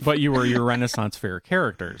Waldorf. But you were your Renaissance Fair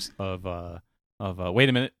characters of wait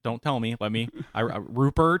a minute, don't tell me,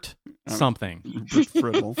 Rupert something.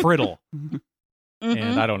 Rupert Friddle.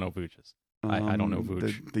 And I don't know Vooch's. I don't know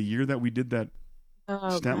Vooch. The year that we did that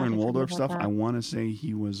Statler and Waldorf stuff, I want to say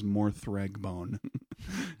he was Morth Ragbone.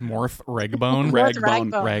 Morth Ragbone?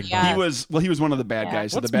 Ragbone. Yeah. He was one of the bad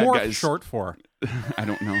guys. What's the bad Morth guys short for? I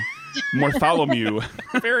don't know. Mortholomew.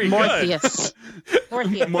 Very Morpheus.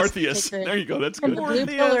 good. Morpheus. There you go. That's good. The blue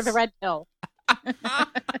pill or the red pill?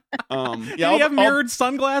 Did he have mirrored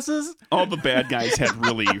sunglasses? All the bad guys had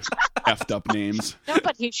really effed up names. No,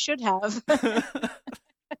 but he should have.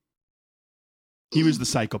 He was the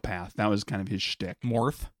psychopath. That was kind of his shtick.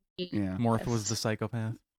 Morth? Yeah. Morth was the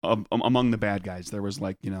psychopath? Among the bad guys, there was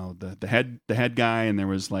like, the head guy, and there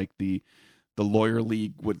was like the lawyer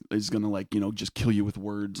league is going to just kill you with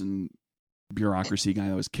words, and bureaucracy guy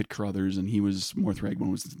that was Kit Carruthers, and he was Morth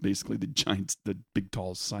Ragbone was basically the big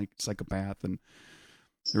tall psychopath, and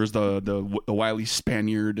there was the wily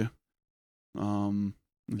Spaniard. And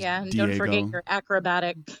Diego. Don't forget your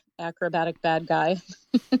acrobatic bad guy.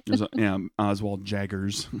 There's Oswald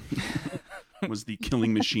Jaggers was the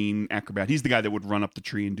killing machine acrobat. He's the guy that would run up the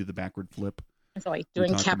tree and do the backward flip. So like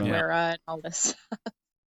doing capoeira and all this.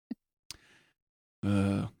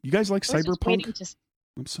 You guys like cyberpunk?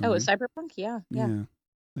 I'm sorry. Oh, cyberpunk? Yeah.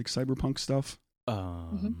 Like cyberpunk stuff.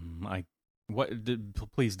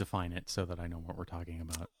 Please define it so that I know what we're talking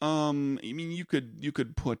about. I mean, you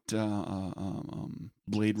could put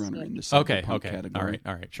Blade Runner in the cyberpunk category.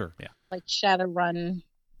 All right, sure, yeah. Like Shadowrun.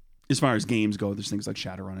 As far as games go, there's things like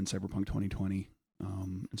Shadowrun and Cyberpunk 2020,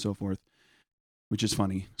 and so forth, which is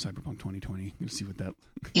funny. Cyberpunk 2020. You'll see what that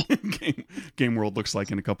game world looks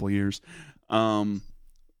like in a couple of years.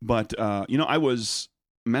 But I was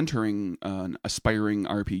mentoring an aspiring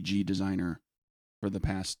RPG designer for the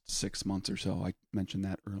past 6 months or so. I mentioned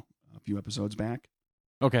that a few episodes back.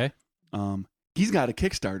 Okay. He's got a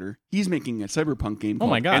Kickstarter. He's making a cyberpunk game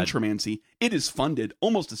called Entromancy. It is funded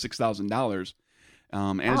almost to $6,000.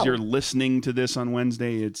 As you're listening to this on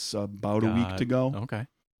Wednesday, it's about a week to go. Okay.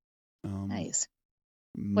 Nice.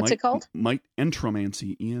 What's it called?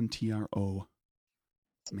 Entromancy. ENTRO.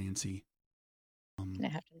 Mancy. I'm gonna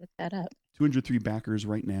have to look that up. 203 backers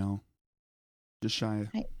right now. Just shy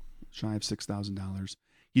of $6,000.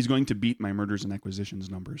 He's going to beat my murders and acquisitions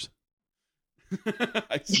numbers.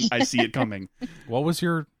 I see it coming. What was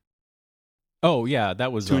your? Oh yeah,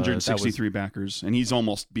 that was 263 backers, and he's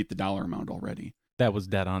almost beat the dollar amount already. That was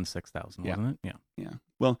dead on 6,000, wasn't it? Yeah.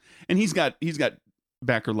 Well, and he's got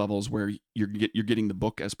backer levels where you're getting the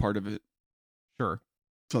book as part of it. Sure.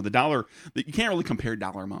 So you can't really compare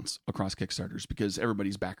dollar amounts across Kickstarters because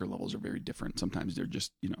everybody's backer levels are very different. Sometimes they're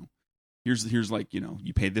just, here's like,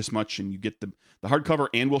 you pay this much and you get the hardcover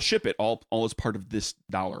and we'll ship it all as part of this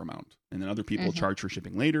dollar amount. And then other people charge for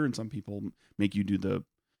shipping later, and some people make you do the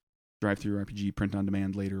drive-through RPG print on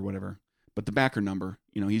demand later or whatever. But the backer number,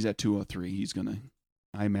 he's at 203.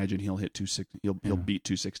 I imagine he'll hit 260. He'll beat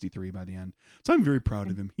 263 by the end. So I'm very proud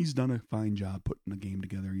of him. He's done a fine job putting a game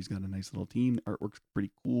together. He's got a nice little team. The artwork's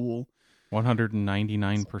pretty cool.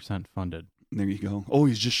 199% funded. There you go. Oh,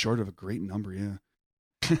 he's just short of a great number, yeah.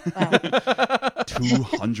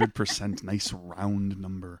 200%. Nice round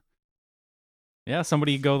number. Yeah,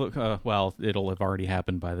 somebody go. Well, it'll have already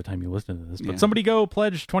happened by the time you listen to this. But somebody go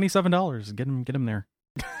pledge $27. Get him there.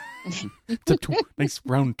 It's a nice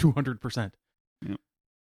round 200%. Yeah.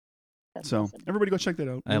 So everybody go check that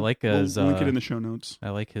out. I like his. We'll link it in the show notes. I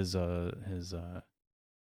like his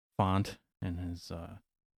font and his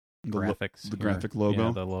graphics. The graphic logo.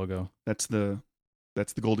 Yeah, the logo. That's the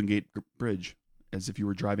Golden Gate Bridge, as if you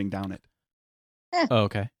were driving down it. Oh,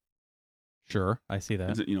 okay. Sure, I see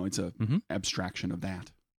that. It's a abstraction of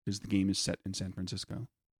that, because the game is set in San Francisco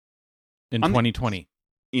in 2020.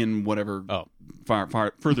 In whatever far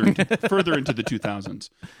further into the 2000s.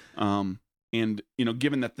 And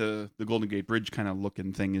given that the Golden Gate Bridge kind of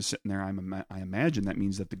looking thing is sitting there, I imagine that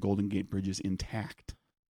means that the Golden Gate Bridge is intact.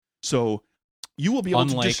 So you will be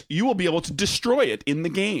able to destroy it in the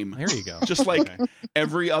game. There you go. Just like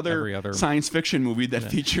every other science fiction movie that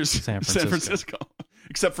features San Francisco.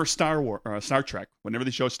 Except for Star Trek. Whenever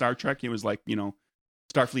they show Star Trek, it was like,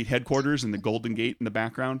 Starfleet headquarters and the Golden Gate in the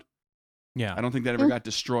background. Yeah. I don't think that ever got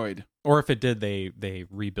destroyed. Or if it did, they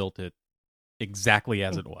rebuilt it exactly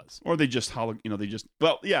as it was. Or they just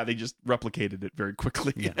they just replicated it very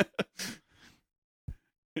quickly. Yeah.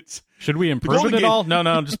 Should we improve it at all?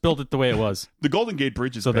 No, just build it the way it was. The Golden Gate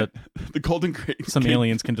Bridge is so that the Golden Gate some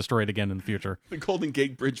aliens can destroy it again in the future. The Golden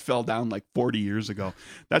Gate Bridge fell down like 40 years ago.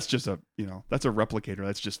 That's just that's a replicator.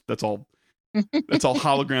 That's all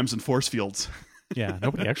holograms and force fields. Yeah,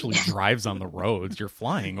 nobody actually drives on the roads. You're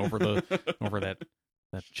flying over that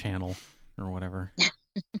channel or whatever.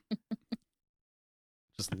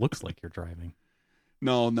 Just looks like you're driving.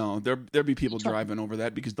 No, there'll be people driving over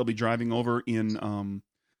that because they'll be driving over in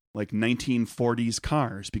like 1940s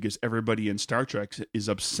cars, because everybody in Star Trek is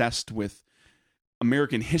obsessed with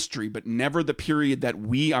American history, but never the period that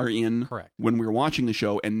we are in. Correct. When we're watching the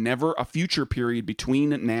show, and never a future period between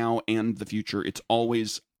now and the future. It's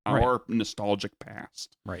always our nostalgic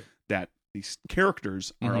past. Right. That these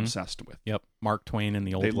characters are obsessed with. Yep. Mark Twain in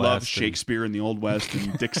the Old West. They love Shakespeare in the Old West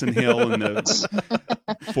and Dixon Hill and the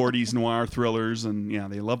 40s noir thrillers. And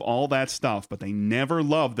they love all that stuff, but they never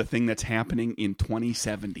love the thing that's happening in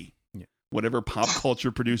 2070. Yeah. Whatever pop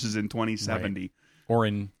culture produces in 2070. Right. Or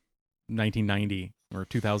in 1990 or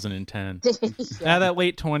 2010. That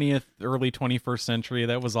late 20th, early 21st century,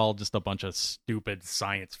 that was all just a bunch of stupid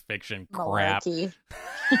science fiction crap.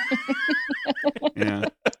 Yeah.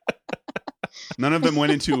 None of them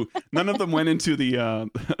went into the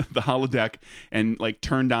holodeck and like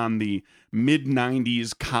turned on the mid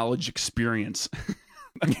 90s college experience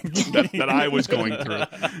that I was going through.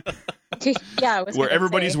 Yeah, where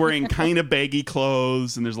everybody's wearing kind of baggy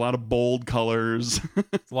clothes and there's a lot of bold colors. A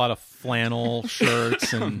lot of flannel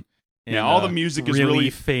shirts and all the music is really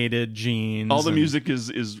faded jeans. All the music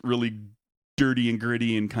is really dirty and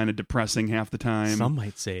gritty and kind of depressing half the time. Some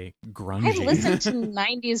might say grungy. I listen to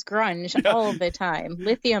 90s grunge all the time.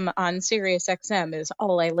 Lithium on Sirius XM is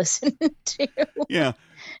all I listen to. Yeah.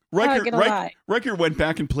 Riker went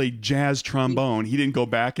back and played jazz trombone. He didn't go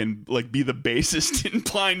back and like be the bassist in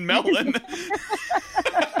Blind Melon.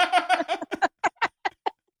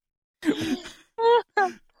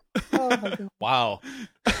 Oh my God. Wow.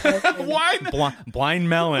 Blind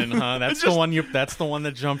Melon, huh? That's the one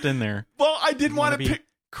that jumped in there. Well, I didn't want to pick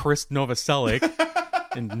Chris Novoselic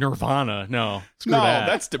in Nirvana. No,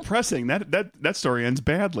 that's depressing. That story ends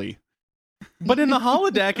badly. But in the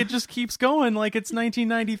holodeck, it just keeps going like it's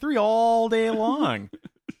 1993 all day long.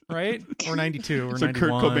 Right? Or 92 or so 91. Kurt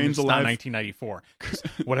Cobain's alive. Not 1994.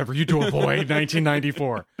 Whatever you do, avoid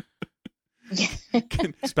 1994.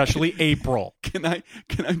 Especially April. Can I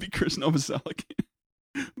be Chris Novoselic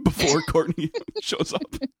before Courtney shows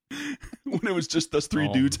up? When it was just us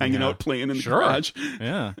three dudes hanging out playing in the garage.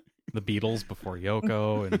 Yeah. The Beatles before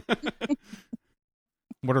Yoko and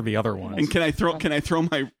what are the other ones? And can I throw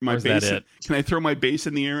my bass? Can I throw my bass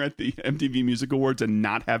in the air at the MTV Music Awards and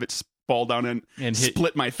not have it fall down and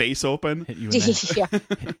split my face open. Hit you in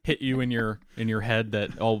hit you in your head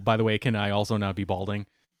that, oh, by the way, can I also now be balding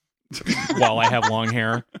while I have long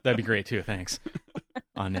hair? That'd be great too, thanks.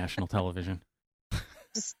 On national television.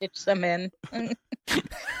 Just stitch them in.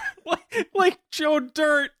 like Joe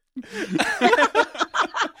Dirt.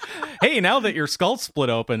 Hey, now that your skull's split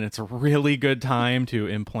open, it's a really good time to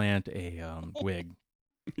implant a wig.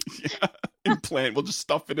 Yeah, implant. We'll just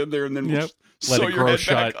stuff it in there and then we'll let it grow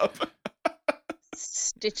shut. Back up.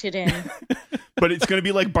 Stitch it in. But it's going to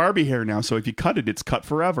be like Barbie hair now, so if you cut it, it's cut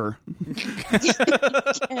forever.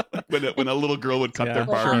 when a little girl would cut their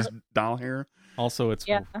Barbie's doll hair. Also, it's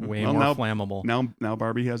way more flammable. Now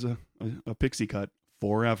Barbie has a pixie cut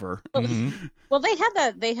forever. Well, they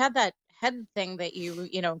had that head thing that you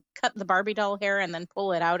cut the Barbie doll hair and then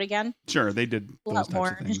pull it out again. Sure, they did those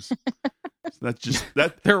types of things. So that's just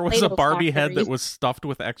that. There was a Barbie head that was stuffed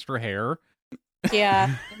with extra hair.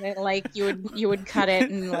 Yeah, like you would cut it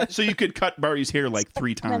and so you could cut Barbie's hair like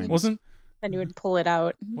 3 times. Then you would pull it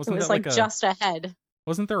out. It was like just a head.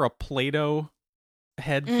 Wasn't there a Play-Doh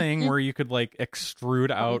head thing where you could like extrude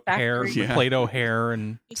out hair, Play-Doh hair,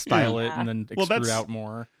 and style it, and then extrude out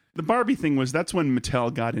more? The Barbie thing that's when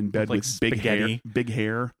Mattel got in bed with spaghetti. big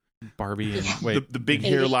hair. Barbie and wait, the big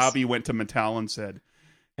hair lobby went to Mattel and said,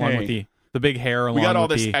 "Hey, along with the big hair, along we got all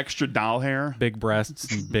with this the extra doll hair, big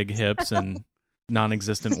breasts and big hips and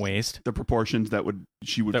non-existent waist. The proportions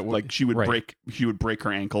she would break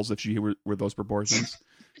her ankles if she were those proportions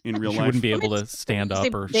in real life. She wouldn't be able to stand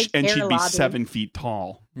up, and she'd be 7 feet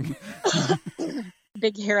tall.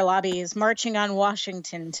 Big hair lobby is marching on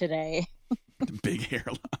Washington today. The big hair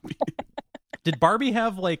lobby. Did Barbie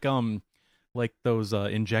have like those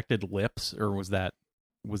injected lips, or was that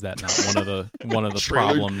not one of the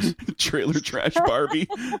problems? Trailer trash Barbie.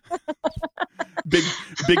 big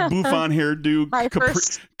bouffant hairdo,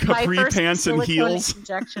 capri pants and heels.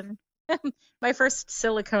 Injection. My first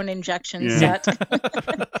silicone injection set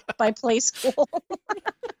by Play School.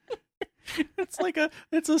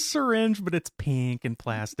 It's a syringe, but it's pink and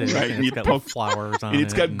plastic, right? And it's got flowers on it. And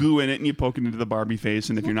it's got goo in it, and you poke it into the Barbie face,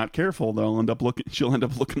 and if you're not careful, she'll end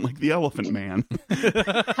up looking like the Elephant Man.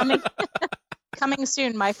 Coming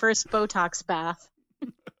soon, my first Botox bath.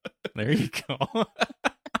 There you go.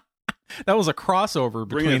 That was a crossover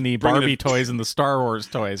between the Barbie toys and the Star Wars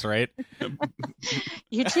toys, right?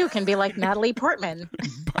 You too can be like Natalie Portman.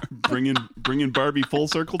 Bringing Barbie full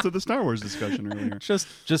circle to the Star Wars discussion earlier.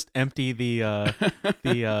 Just empty the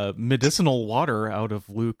medicinal water out of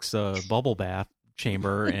Luke's bubble bath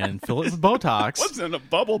chamber and fill it with Botox. It wasn't a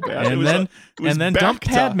bubble bath. And then dump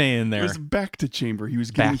Padme in there. It was Bacta chamber. He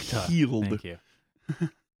was getting healed. Thank you.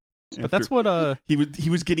 But that's what he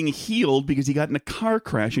was getting healed because he got in a car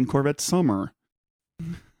crash in Corvette Summer.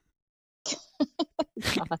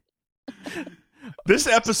 This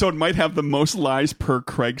episode might have the most lies per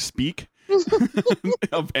Craig Speak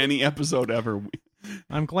of any episode ever.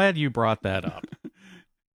 I'm glad you brought that up.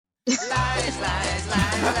 Lies.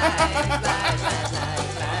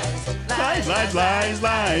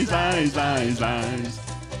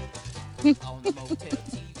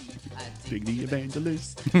 Big the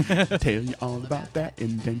Evangelist. Tell you all about that,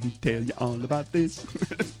 and then he tell you all about this.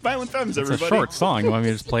 Violent Femmes, everybody. It's a short song. You want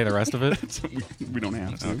me to just play the rest of it? we don't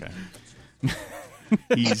have to. Okay.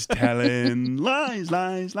 He's telling lies.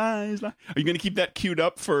 Are you going to keep that queued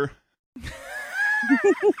up for...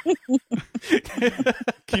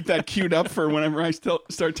 Keep that queued up for whenever I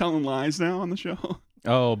start telling lies now on the show?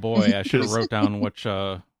 Oh, boy. I should have wrote down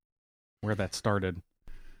where that started.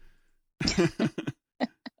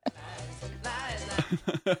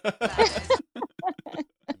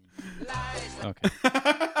 Okay.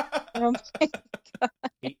 Oh my God.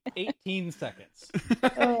 18 seconds.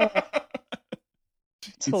 Oh.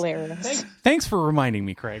 It's hilarious. Thanks for reminding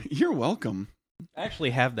me, Craig. You're welcome. I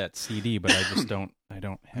actually have that CD, but I just don't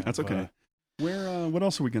have. That's okay. What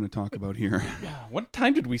else are we going to talk about here? What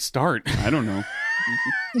time did we start? I don't know.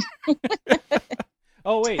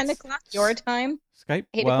 Oh, wait. 10 o'clock your time? Skype?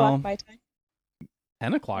 8 o'clock my time?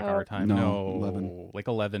 10 o'clock our time? No, 11. Like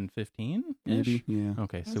 11:15? Maybe, yeah.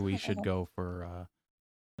 Okay, so we should go for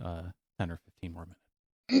 10 or 15 more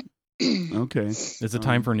minutes. Okay. Is it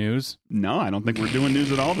time for news? No, I don't think we're doing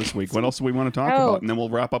news at all this week. What else do we want to talk about? And then we'll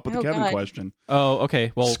wrap up with the Kevin question. Oh,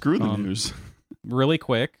 okay. Well, screw the news. Really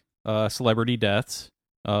quick, celebrity deaths.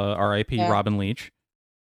 R.I.P. Robin Leach.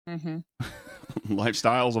 Mm-hmm.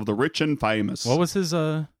 Lifestyles of the rich and famous. What was his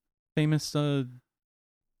famous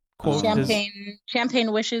quote?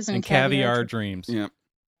 Champagne wishes and caviar dreams. Yeah.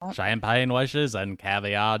 Champagne wishes and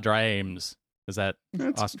caviar dreams. Is that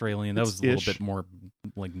That's- Australian? That it's was a little ish. bit more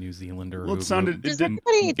like New Zealander. Well, it who sounded- moved- it Does didn't-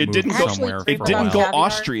 anybody moved it didn't go- somewhere actually It for a didn't while. go Caviar?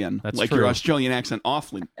 Austrian That's like true. your Australian accent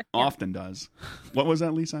often does. What was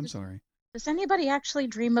that, Lisa? I'm sorry. Does anybody actually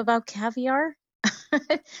dream about caviar?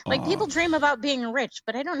 Like, people dream about being rich,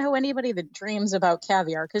 but I don't know anybody that dreams about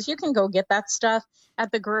caviar, because you can go get that stuff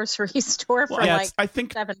at the grocery store for Well, yeah, like I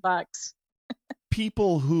think $7.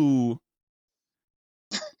 people who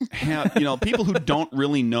have, people who don't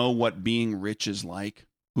really know what being rich is like,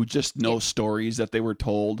 who just know Yeah. stories that they were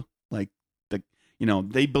told, like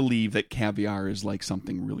they believe that caviar is like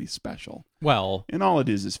something really special, Well, and all it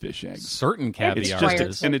is fish eggs. certain It's caviar Required.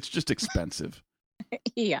 is. and it's just expensive,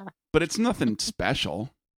 Yeah. but it's nothing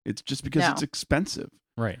special. It's just because No. it's expensive.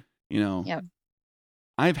 Right. Yeah.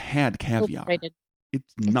 I've had caviar. Overrated.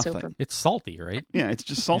 It's It's nothing. over- It's salty, right? Yeah, it's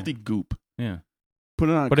just salty goop. Yeah. Put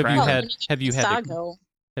it on a But have you cracker. had- when you have you get had Sago,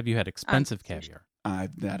 Have you had expensive sushi. caviar? I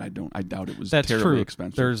doubt it was That's terribly true.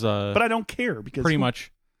 expensive. There's but I don't care because pretty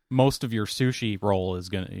much most of your sushi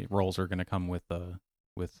rolls are gonna come with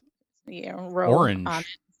yeah, roe Orange. on it,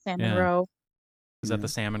 salmon Yeah. roe. is that the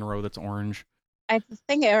salmon roe that's orange? I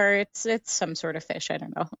think, or it's some sort of fish. I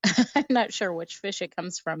don't know. I'm not sure which fish it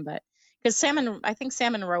comes from, but because I think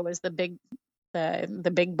salmon roe is the big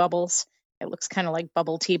bubbles. It looks kind of like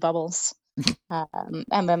bubble tea bubbles.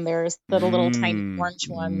 And then there's the little tiny orange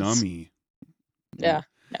ones. Nummy. Yeah.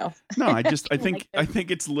 No. No, I think Like I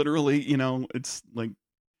think it's literally, it's like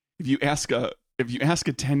if you ask a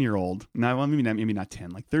 10-year-old, maybe not 10,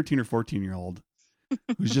 like 13 or 14-year-old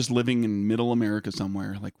who's just living in middle America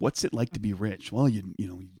somewhere, like, what's it like to be rich? Well, you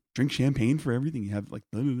drink champagne for everything. You have like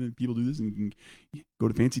people do this, and you can go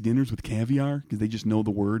to fancy dinners with caviar because they just know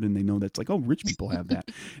the word and they know that's like, oh, rich people have that.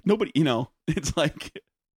 Nobody, it's like,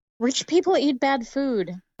 Rich people eat bad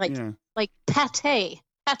food, like yeah. pate.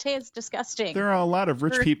 Pate is disgusting. There are a lot of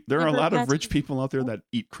rich Never- people. There are a never lot of had rich to- people out there that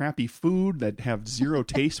eat crappy food, that have zero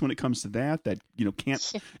taste when it comes to that. That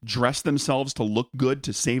can't dress themselves to look good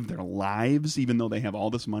to save their lives, even though they have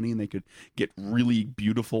all this money and they could get really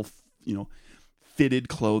beautiful, fitted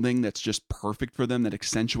clothing that's just perfect for them, that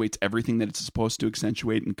accentuates everything that it's supposed to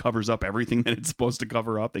accentuate and covers up everything that it's supposed to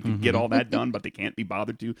cover up. They can get all that done, but they can't be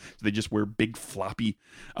bothered to, so they just wear big floppy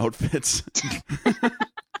outfits.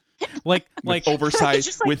 Like Oversized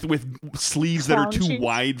Just like with sleeves that are clown too shoes.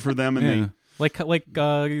 wide for them, and yeah. like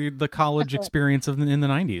the college experience in the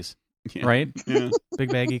 90s, they right? Yeah.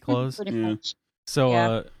 Big baggy clothes. Pretty Yeah. much. So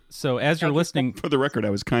Yeah. so as you're Baggy listening, For the record, I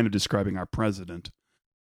was kind of describing our president,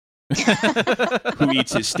 who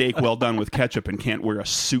eats his steak well done with ketchup and can't wear a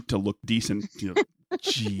suit to look decent.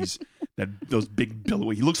 Jeez, those big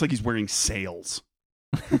billowy. He looks like he's wearing sails.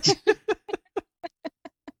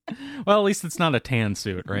 well, at least it's not a tan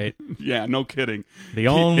suit, right? Yeah, no kidding. The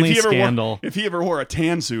only he ever wore- scandal. If he ever wore a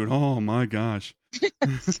tan suit, oh my gosh.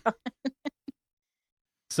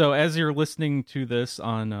 So as you're listening to this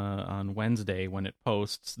on Wednesday when it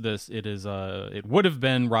posts this, it would have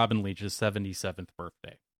been Robin Leach's 77th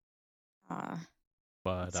birthday,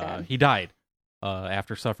 but sad. he died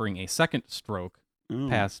after suffering a second stroke Oh.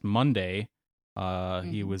 past Monday.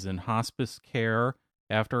 He was in hospice care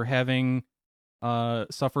after having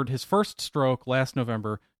suffered his first stroke last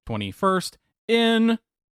November 21st in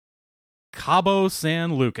Cabo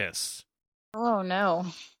San Lucas. Oh no.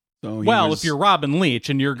 So he Well, was- if you're Robin Leach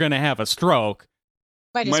and you're going to have a stroke,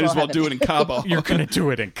 Might might as well have do it in Cabo. you're going to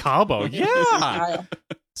do it in Cabo. Yeah. Yeah.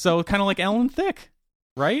 So kind of like Alan Thicke,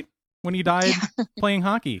 right? When he died playing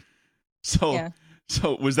hockey. So. Yeah.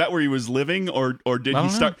 So was that where he was living, or did I he don't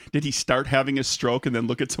start? Did he start having a stroke and then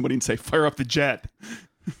look at somebody and say, "Fire up the jet"?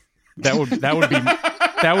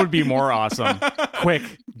 That would be more awesome. Quick,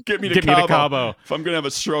 Get me to get Cabo. me to Cabo. If I'm gonna have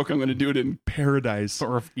a stroke, I'm gonna do it in paradise.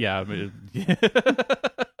 Or yeah.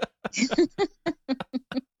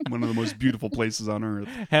 One of the most beautiful places on earth.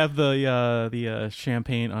 Have the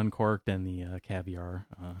champagne uncorked and the caviar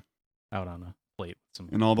out on a plate with some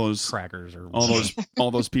And all those crackers or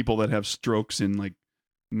all those people that have strokes in like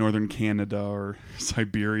northern Canada or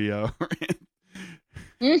Siberia or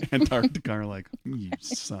Antarctica are like, you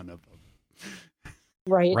son of a.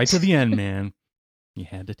 Right. right to the end, man. You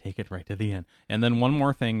had to take it right to the end. And then one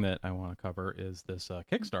more thing that I want to cover is this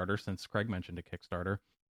Kickstarter, since Craig mentioned a Kickstarter.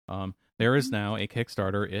 There is now a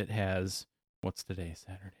Kickstarter. It has, what's today,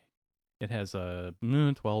 Saturday? It has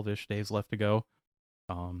 12-ish days left to go.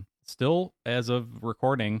 Still, as of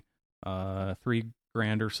recording, $3,000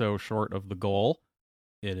 or so short of the goal.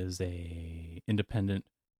 It is a independent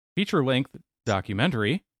feature-length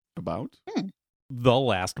documentary About? The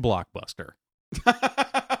Last Blockbuster.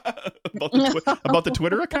 About the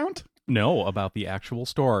Twitter account? No, about the actual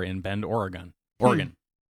store in Bend, Oregon.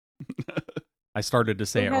 I started to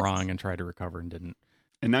say it Yes. wrong and tried to recover and didn't.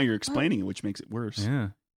 And now you're explaining it, which makes it worse. Yeah.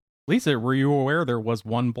 Lisa, were you aware there was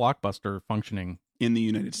one Blockbuster functioning? In the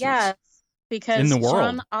United States. Yes, because In the world.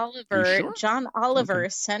 John Are you Oliver, sure? John Oliver Okay.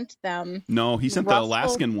 sent them. No, he sent Russell- the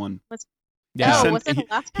Alaskan one. Yeah. Oh, sent- was it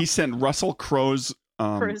Alaska? He sent Russell Crowe's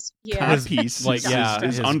Yeah, piece, like, yeah,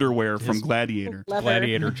 his his- underwear from his- Gladiator, leather.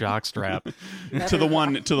 Gladiator jockstrap. to the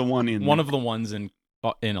one in One of the ones in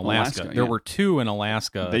Alaska. Alaska, There yeah. were two in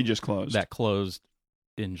Alaska they just closed. that closed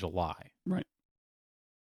in July.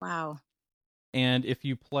 Wow. And if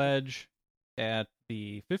you pledge at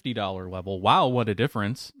the $50 level, wow, what a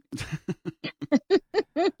difference!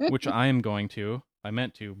 Which I am going to. I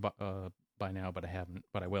meant to by now, but I haven't.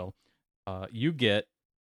 But I will. You get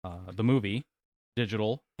the movie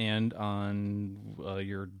digital and on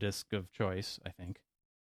your disc of choice. I think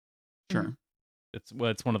Sure.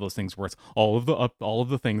 it's one of those things where it's all of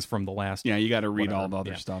the things from the last. Yeah, you got to read all Whatever, the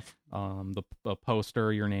other yeah. stuff. The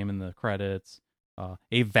poster, your name in the credits,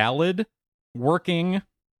 a valid working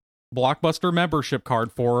Blockbuster membership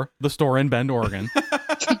card for the store in Bend, Oregon,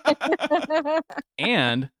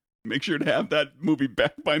 and Make sure to have that movie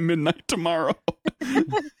back by midnight tomorrow.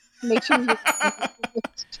 Make sure you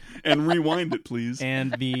And rewind it, please.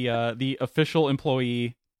 the official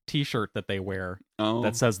employee T-shirt that they wear Oh,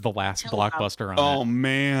 that says the last Chill out. Blockbuster on oh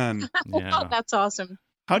man. it. Yeah. Oh, that's awesome.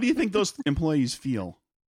 How do you think those employees feel?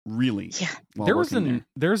 Really? Yeah. while There was working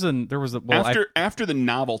there? there was a well, after the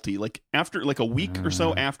novelty, like after like a week or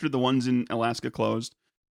so after the ones in Alaska closed,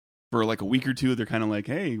 for like a week or two, they're kind of like,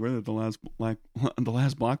 "Hey, we're at the last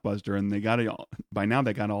Blockbuster," and they got to by now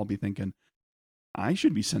they got to all be thinking, "I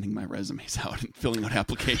should be sending my resumes out and filling out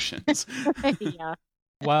applications Yeah.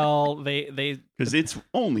 well they because it's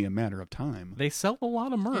only a matter of time." they sell a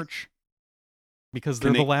lot of merch because Can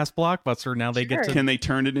they're they- the last Blockbuster. Now they get Sure. to Can they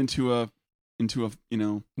turn it into a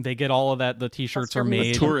they get all of that. The T-shirts are That's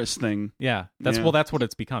made. a tourist thing? Yeah, that's Yeah. that's what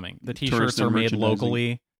it's becoming. The T-shirts Tourist are and made merchandising.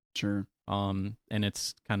 locally. Sure. And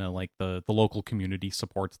it's kind of like the local community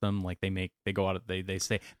supports them. Like they go out of they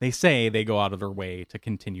say they go out of their way to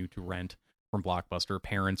continue to rent from Blockbuster.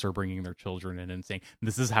 Parents are bringing their children in and saying,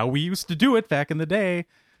 "This is how we used to do it back in the day."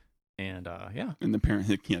 And yeah, And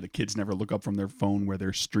the kids never look up from their phone where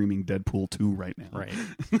they're streaming Deadpool 2 right now. right.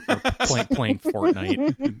 Or playing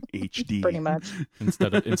Fortnite In HD. Pretty much.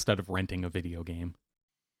 instead of renting a video game.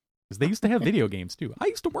 Because they used to have video games too. I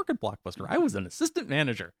used to work at Blockbuster. I was an assistant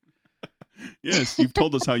manager. Yes, you've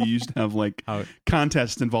told us how you used to have like How-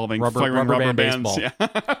 contests involving Rubber firing rubber band bands. baseball.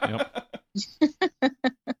 Yeah.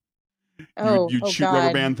 Oh, you'd oh shoot God.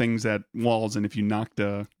 rubber band things at walls, and if you knocked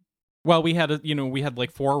a Well, we had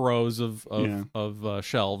like 4 rows of Yeah.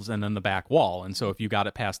 shelves and then the back wall, and so if you got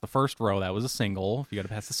it past the first row, that was a single. If you got it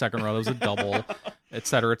past the second row, that was a double, et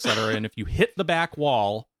cetera, and if you hit the back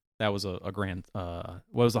wall, that was a grand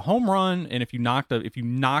was a home run. And if you knocked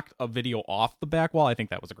a video off the back wall, I think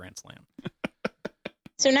that was a grand slam.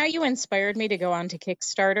 So now you inspired me to go on to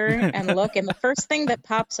Kickstarter and look, and the first thing that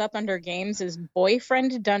pops up under games is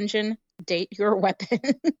Boyfriend Dungeon, Date Your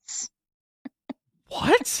Weapons.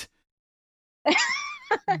 What?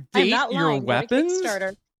 I'm Date not your lying. weapons? Go to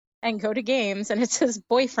Kickstarter and go to games, and it says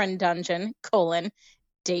Boyfriend Dungeon,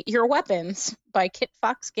 Date Your Weapons by Kit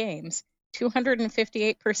Fox Games.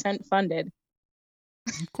 258% funded.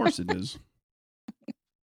 Of course it is.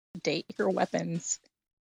 Date Your Weapons.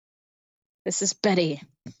 This is Betty.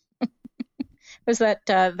 Was that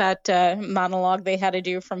monologue they had to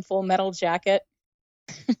do from Full Metal Jacket?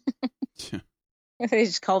 They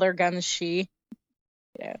just called her guns she.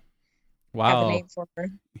 Have a Wow. name for her.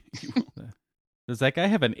 Does that guy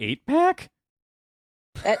have an 8-pack?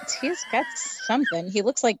 He's got something. He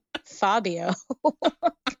looks like Fabio.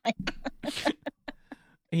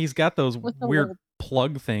 He's got those With a weird little-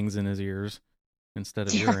 plug things in his ears instead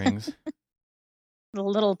of Yeah. earrings. The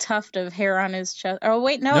little tuft of hair on his chest. Oh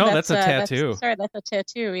wait, no, No, that's a tattoo. Sorry, that's a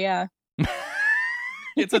tattoo. Yeah.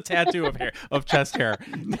 It's a tattoo of chest hair.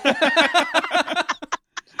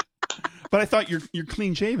 But I thought you're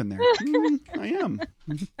clean shaven there. I am.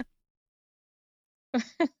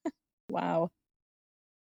 Wow.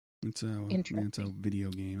 It's a Interesting. video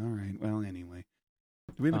game. All right. Well, anyway,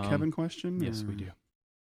 do we have a Kevin question? Yes, we or- do.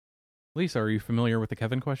 Lisa, are you familiar with the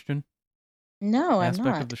Kevin question No, I'm aspect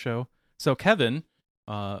not. of the show? So Kevin,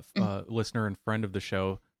 listener and friend of the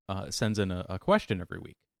show, sends in a question every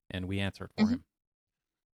week, and we answer it for him.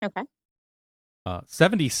 Okay.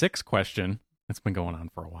 76 question. It's been going on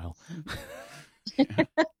for a while.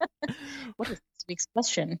 What is this week's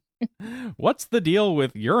question? What's the deal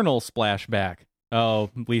with urinal splashback? Oh,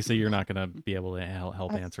 Lisa, you're not going to be able to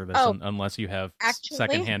help answer this Oh, unless you have actually-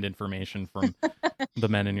 secondhand information from the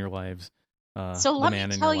men in your lives. So let me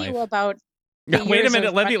tell you about. Wait a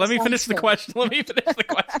minute. Let me finish the question. Let me finish the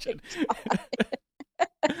question.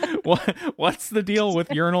 What's the deal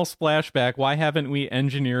with urinal splashback? Why haven't we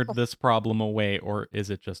engineered this problem away, or is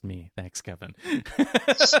it just me? Thanks, Kevin.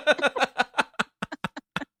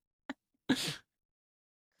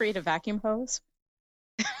 Create a vacuum hose.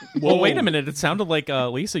 Well, wait a minute. It sounded like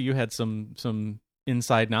Lisa, you had some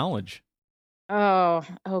inside knowledge. Oh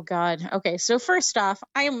God. Okay, so first off,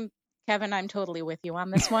 Kevin, I'm totally with you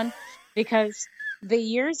on this one because the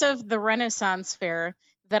years of the Renaissance Fair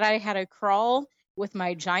that I had to crawl with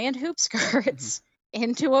my giant hoop skirts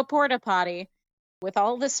into a porta potty with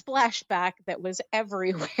all the splashback that was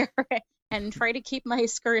everywhere and try to keep my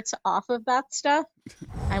skirts off of that stuff,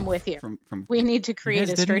 I'm with you. We need to create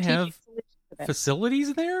a strategic solution for this.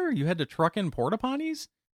 Facilities there? You had to truck in porta potties?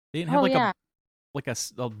 They didn't have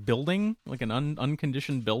a building, like an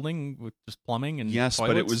unconditioned building with just plumbing and yes,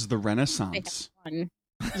 toilets? But it was the Renaissance.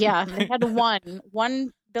 They had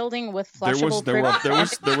one building with flushable.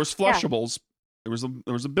 There was flushables. There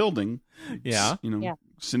was a building. Yeah.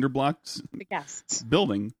 Cinder blocks. The guests.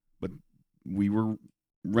 Building, but we were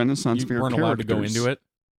Renaissance Fair. You weren't allowed to go characters. into it.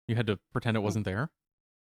 You had to pretend it wasn't there.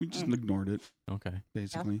 We just ignored it. Okay.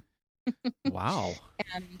 Basically. Wow.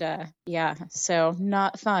 And so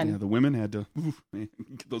not fun. Yeah, the women had to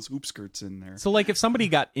get those hoop skirts in there. So, like, if somebody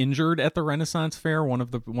got injured at the Renaissance Fair, one of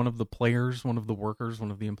the players, one of the workers, one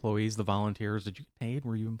of the employees, the volunteers, did you get paid?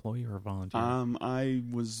 Were you an employee or a volunteer? I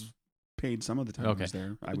was paid some of the time I was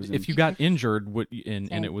there. If you got injured,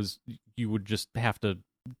 and it was, you would just have to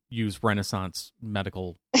use Renaissance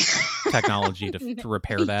medical technology to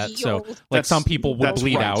repair that. So, like, some people would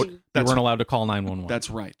bleed out. You weren't allowed to call 911.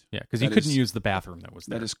 That's right. Yeah, because you couldn't use the bathroom that was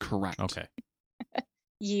there. That is correct. Okay.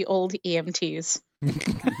 Ye old EMTs.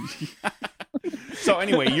 So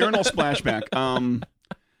anyway, urinal splashback.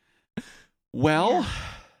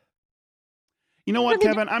 You know what,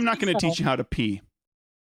 Kevin? I'm not going to teach you how to pee.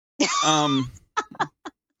 It's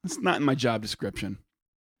not in my job description.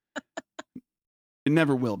 It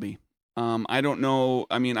never will be. I don't know.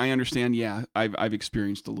 I mean, I understand. Yeah, I've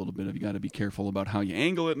experienced a little bit of. You got to be careful about how you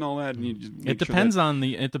angle it and all that. And you just it depends on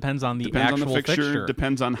the actual fixture.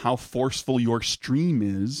 Depends on how forceful your stream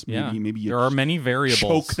is. Yeah, maybe there are many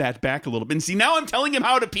variables. Choke that back a little bit. And see, now I'm telling him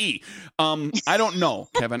how to pee. I don't know,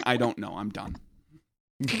 Kevin. I don't know. I'm done.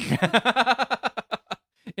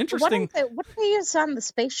 Interesting. What do they use on the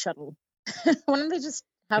space shuttle? Why don't they just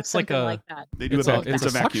have something like that? They do it's a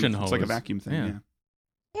vacuum hose. It's like a vacuum thing. Yeah.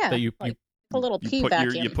 Yeah, that you a little pee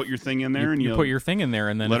vacuum. You put your thing in there, and you put your thing in there,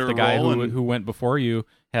 and then if the guy who went before you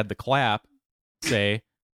had the clap, say,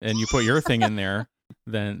 and you put your thing in there,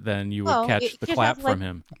 then you would catch the clap from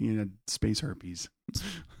him. You had space herpes,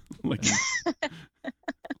 like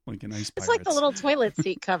an ice. It's like the little toilet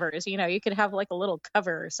seat covers. You could have like a little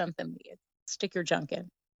cover or something that you stick your junk in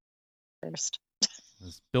first.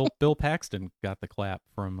 Bill Paxton got the clap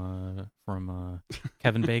from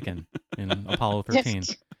Kevin Bacon in Apollo 13.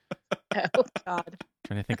 Oh God!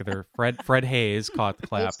 Trying to think of their Fred Hayes caught the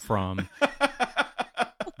clap from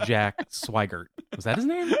Jack Swigert. Was that his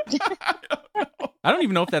name? I don't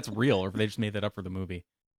even know if that's real or if they just made that up for the movie.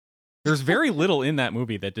 There's very little in that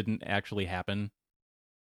movie that didn't actually happen.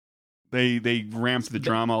 They ramped the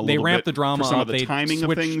drama a little bit. They ramped the drama for some up. of the timing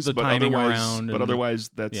of things, the timing around. But otherwise,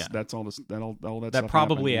 that's all that. That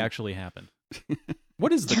probably actually happened.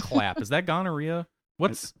 What is the clap? Is that gonorrhea?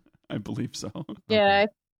 I believe so.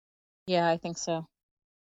 Yeah, I think so.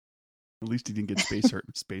 At least he didn't get space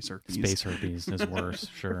herpes. Space herpes is worse.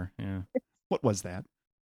 Sure. Yeah. What was that?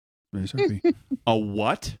 Space herpes. A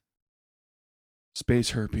what? Space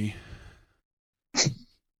herpes.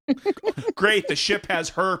 Great, the ship has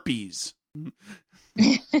herpes.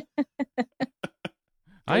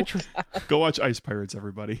 Go watch Ice Pirates,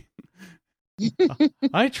 everybody.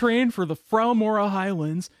 I trained for the Fromora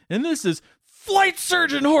Highlands, and this is flight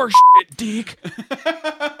surgeon horseshit, Deke.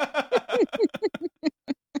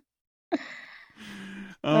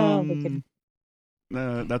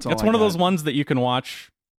 That's all. It's one of those ones that you can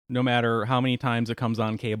watch no matter how many times it comes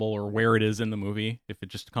on cable or where it is in the movie. If it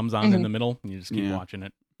just comes on in the middle, you just keep watching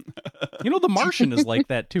it. The Martian is like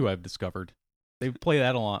that too, I've discovered. They play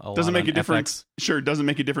that a lot. Doesn't make a difference. FX. Sure, it doesn't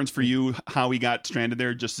make a difference for you how he got stranded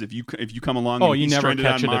there. Just if you come along. Oh, and you he's never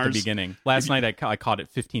catch it Mars, at the beginning. Last night I caught it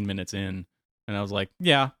 15 minutes in, and I was like,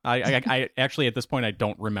 yeah. I actually at this point I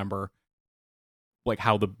don't remember like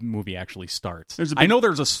how the movie actually starts. I know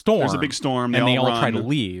there's a storm. There's a big storm, and they all run. try to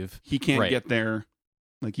leave. He can't get there.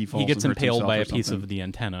 Like he gets impaled by a piece of the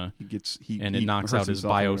antenna. It knocks out his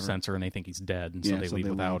biosensor, sensor, and they think he's dead, and so they leave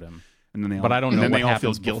without him. And then but I don't know what they all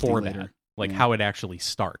feel happens guilty before later. that. Like how it actually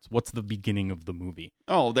starts. What's the beginning of the movie?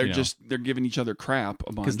 Oh, they're giving each other crap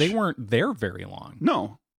a bunch. Because they weren't there very long.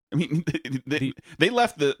 No. I mean, they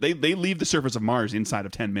leave the surface of Mars inside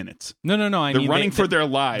of 10 minutes. No. I mean, they're running for their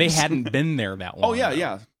lives. They hadn't been there that long. Oh,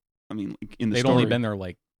 yeah. I mean, in the they'd story. only been there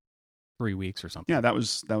like 3 weeks or something. Yeah, that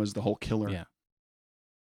was the whole killer. Yeah.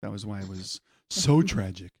 That was why it was so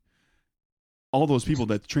tragic. All those people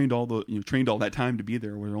that trained all that time to be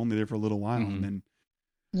there were only there for a little while, and then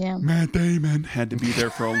Matt Damon had to be there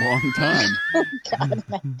for a long time. Oh, God,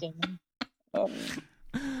 Matt Damon.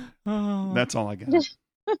 Oh. That's all I got.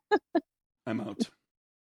 I'm out.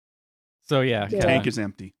 So yeah, Tank is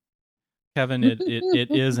empty. Kevin, it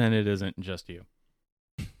is and it isn't just you.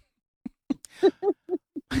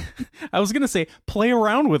 I was gonna say play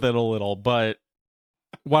around with it a little, but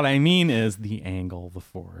what I mean is the angle, the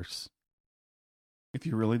force. If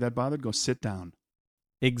you're really that bothered, go sit down.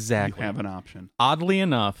 Exactly. You have an option. Oddly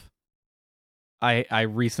enough, I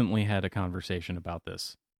recently had a conversation about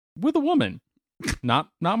this with a woman, not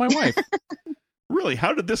my wife. Really?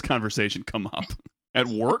 How did this conversation come up? At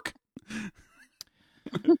work?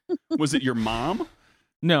 Was it your mom?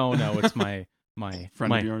 No, it's my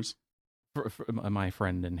friend of yours. My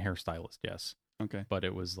friend and hairstylist. Yes. Okay. But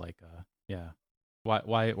it was like,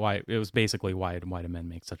 why? It was basically why do men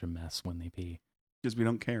make such a mess when they pee? Because we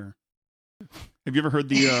don't care. Have you ever heard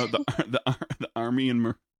the Army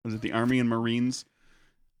and was it the Army and Marines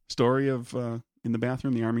story of in the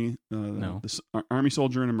bathroom? The Army, no, the Army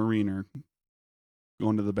soldier and a Marine are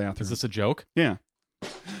going to the bathroom. Is this a joke? Yeah.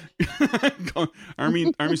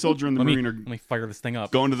 Army soldier and the Marine are. Let me fire this thing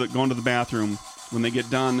up. Going to the bathroom. When they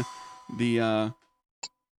get done, the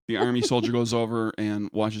Army soldier goes over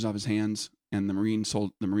and washes off his hands, and the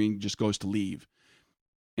Marine just goes to leave.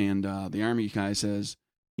 And the Army guy says,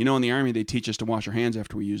 in the Army, they teach us to wash our hands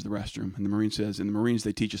after we use the restroom. And the Marine says, in the Marines,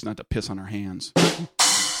 they teach us not to piss on our hands.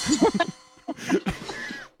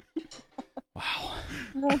 Wow.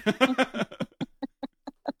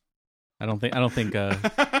 I don't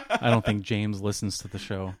think James listens to the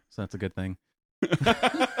show, so that's a good thing.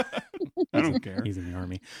 I don't care. He's in the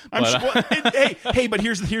Army. But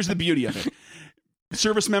here's the beauty of it.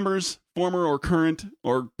 Service members, former or current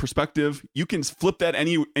or prospective, you can flip that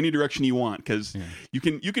any direction you want, because you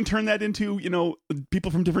can turn that into people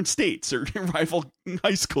from different states or rival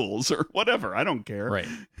high schools or whatever. I don't care. Right.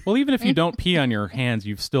 Well, even if you don't pee on your hands,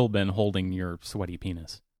 you've still been holding your sweaty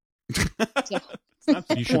penis.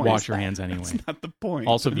 You should wash your hands anyway. That's not the point.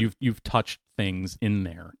 Also, you've touched things in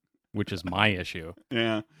there, which is my issue.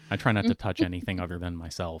 Yeah. I try not to touch anything other than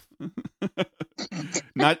myself.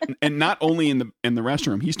 Not only in the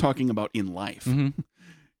restroom, he's talking about in life. Mm-hmm.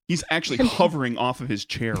 He's actually hovering off of his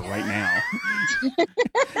chair right now.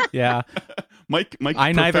 Yeah. Mike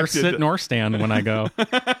I neither sit nor stand when I go.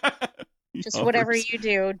 Just whatever you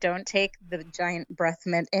do, don't take the giant breath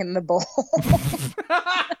mint in the bowl.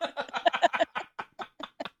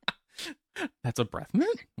 That's a breath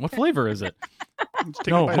mint? What flavor is it?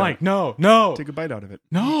 No, Mike, no. Take a bite out of it.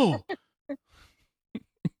 No.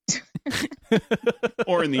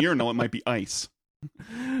 Or in the urinal, it might be ice.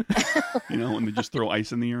 When they just throw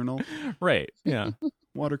ice in the urinal. Right, yeah.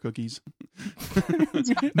 Water cookies.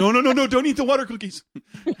 No, don't eat the water cookies.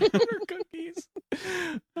 Water cookies.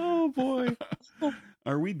 Oh, boy.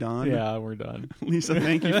 Are we done? Yeah, we're done. Lisa,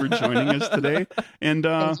 thank you for joining us today. And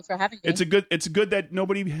thank you for having me. It's good that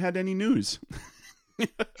nobody had any news.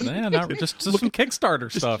 Yeah, just some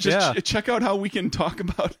Kickstarter stuff. Check out how we can talk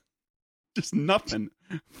about just nothing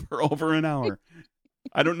for over an hour.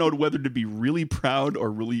 I don't know whether to be really proud or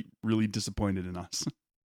really, really disappointed in us.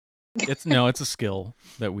 It's a skill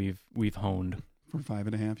that we've honed for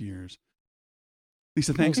 5.5 years.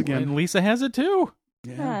 Lisa, thanks again. And Lisa has it too.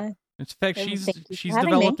 Yeah. In fact, she's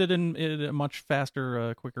developed it in a much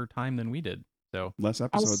faster, quicker time than we did. So less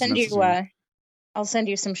episodes. I'll send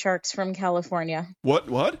you some sharks from California. What?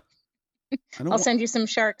 I'll send you some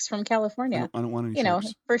sharks from California. I don't want any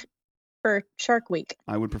sharks. For Shark Week.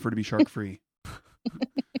 I would prefer to be shark free.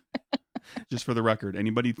 Just for the record,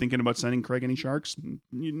 anybody thinking about sending Craig any sharks?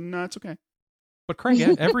 No, it's okay. But Craig,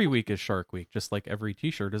 every week is Shark Week, just like every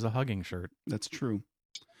T-shirt is a hugging shirt. That's true.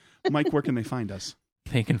 Mike, where can they find us?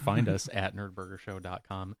 They can find us at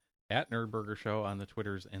nerdburgershow.com, at nerdburgershow on the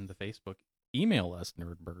Twitters and the Facebook. Email us,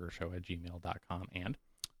 nerdburgershow@gmail.com, and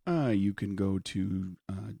you can go to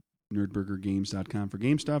nerdburgergames.com for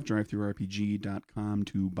game stuff, drivethrurpg.com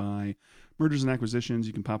to buy Mergers and Acquisitions.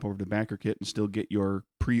 You can pop over to BackerKit and still get your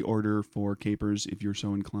pre-order for Capers if you're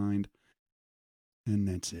so inclined. And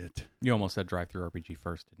that's it. You almost said DriveThruRPG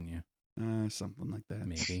first, didn't you? Something like that.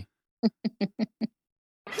 Maybe.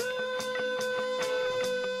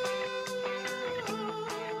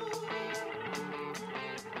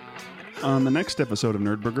 On the next episode of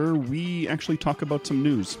Nerdburger, we actually talk about some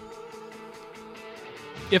news.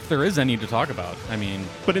 If there is any to talk about, I mean.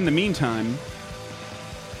 But in the meantime,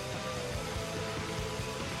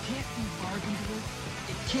 it can't be bargained with.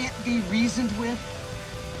 It can't be reasoned with.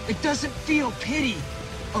 It doesn't feel pity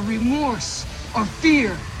or remorse or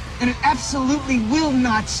fear, and it absolutely will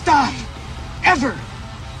not stop ever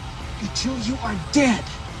until you are dead.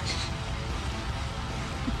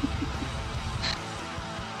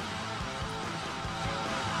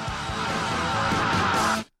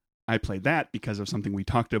 I played that because of something we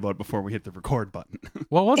talked about before we hit the record button.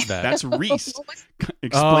 What was that? That's Reese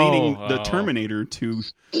explaining the Terminator to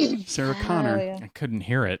Sarah Connor. Oh, yeah. I couldn't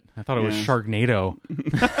hear it. I thought it was Sharknado.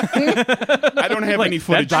 I don't have any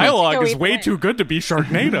footage. That dialogue from- is way too good to be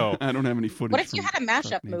Sharknado. I don't have any footage. What if you from had a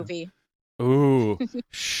mashup Sharknado. movie? Ooh,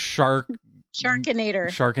 Sharkinator.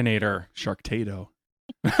 Sharkinator. Sharknado.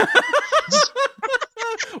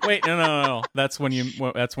 Wait, no. That's when you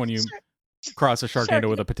cross a Sharknado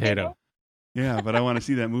with a potato. Yeah, but I want to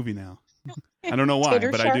see that movie now. I don't know why,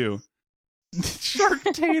 Tater but shark? I do.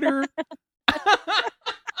 Sharktater.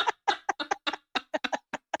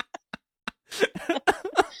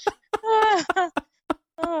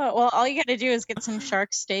 Well, all you got to do is get some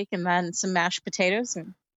shark steak and then some mashed potatoes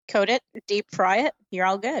and coat it, deep fry it. You're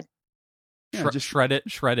all good. Yeah, just shred it.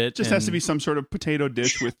 just has to be some sort of potato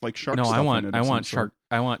dish with like shark. No, stuff I in want it of some sort.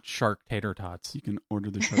 shark tater tots. You can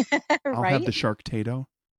order the shark. I'll Right? have the shark tato.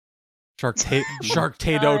 Shark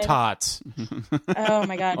tato God. tots. Oh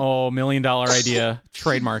my god. Oh, $1 million idea.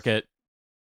 Trademark it.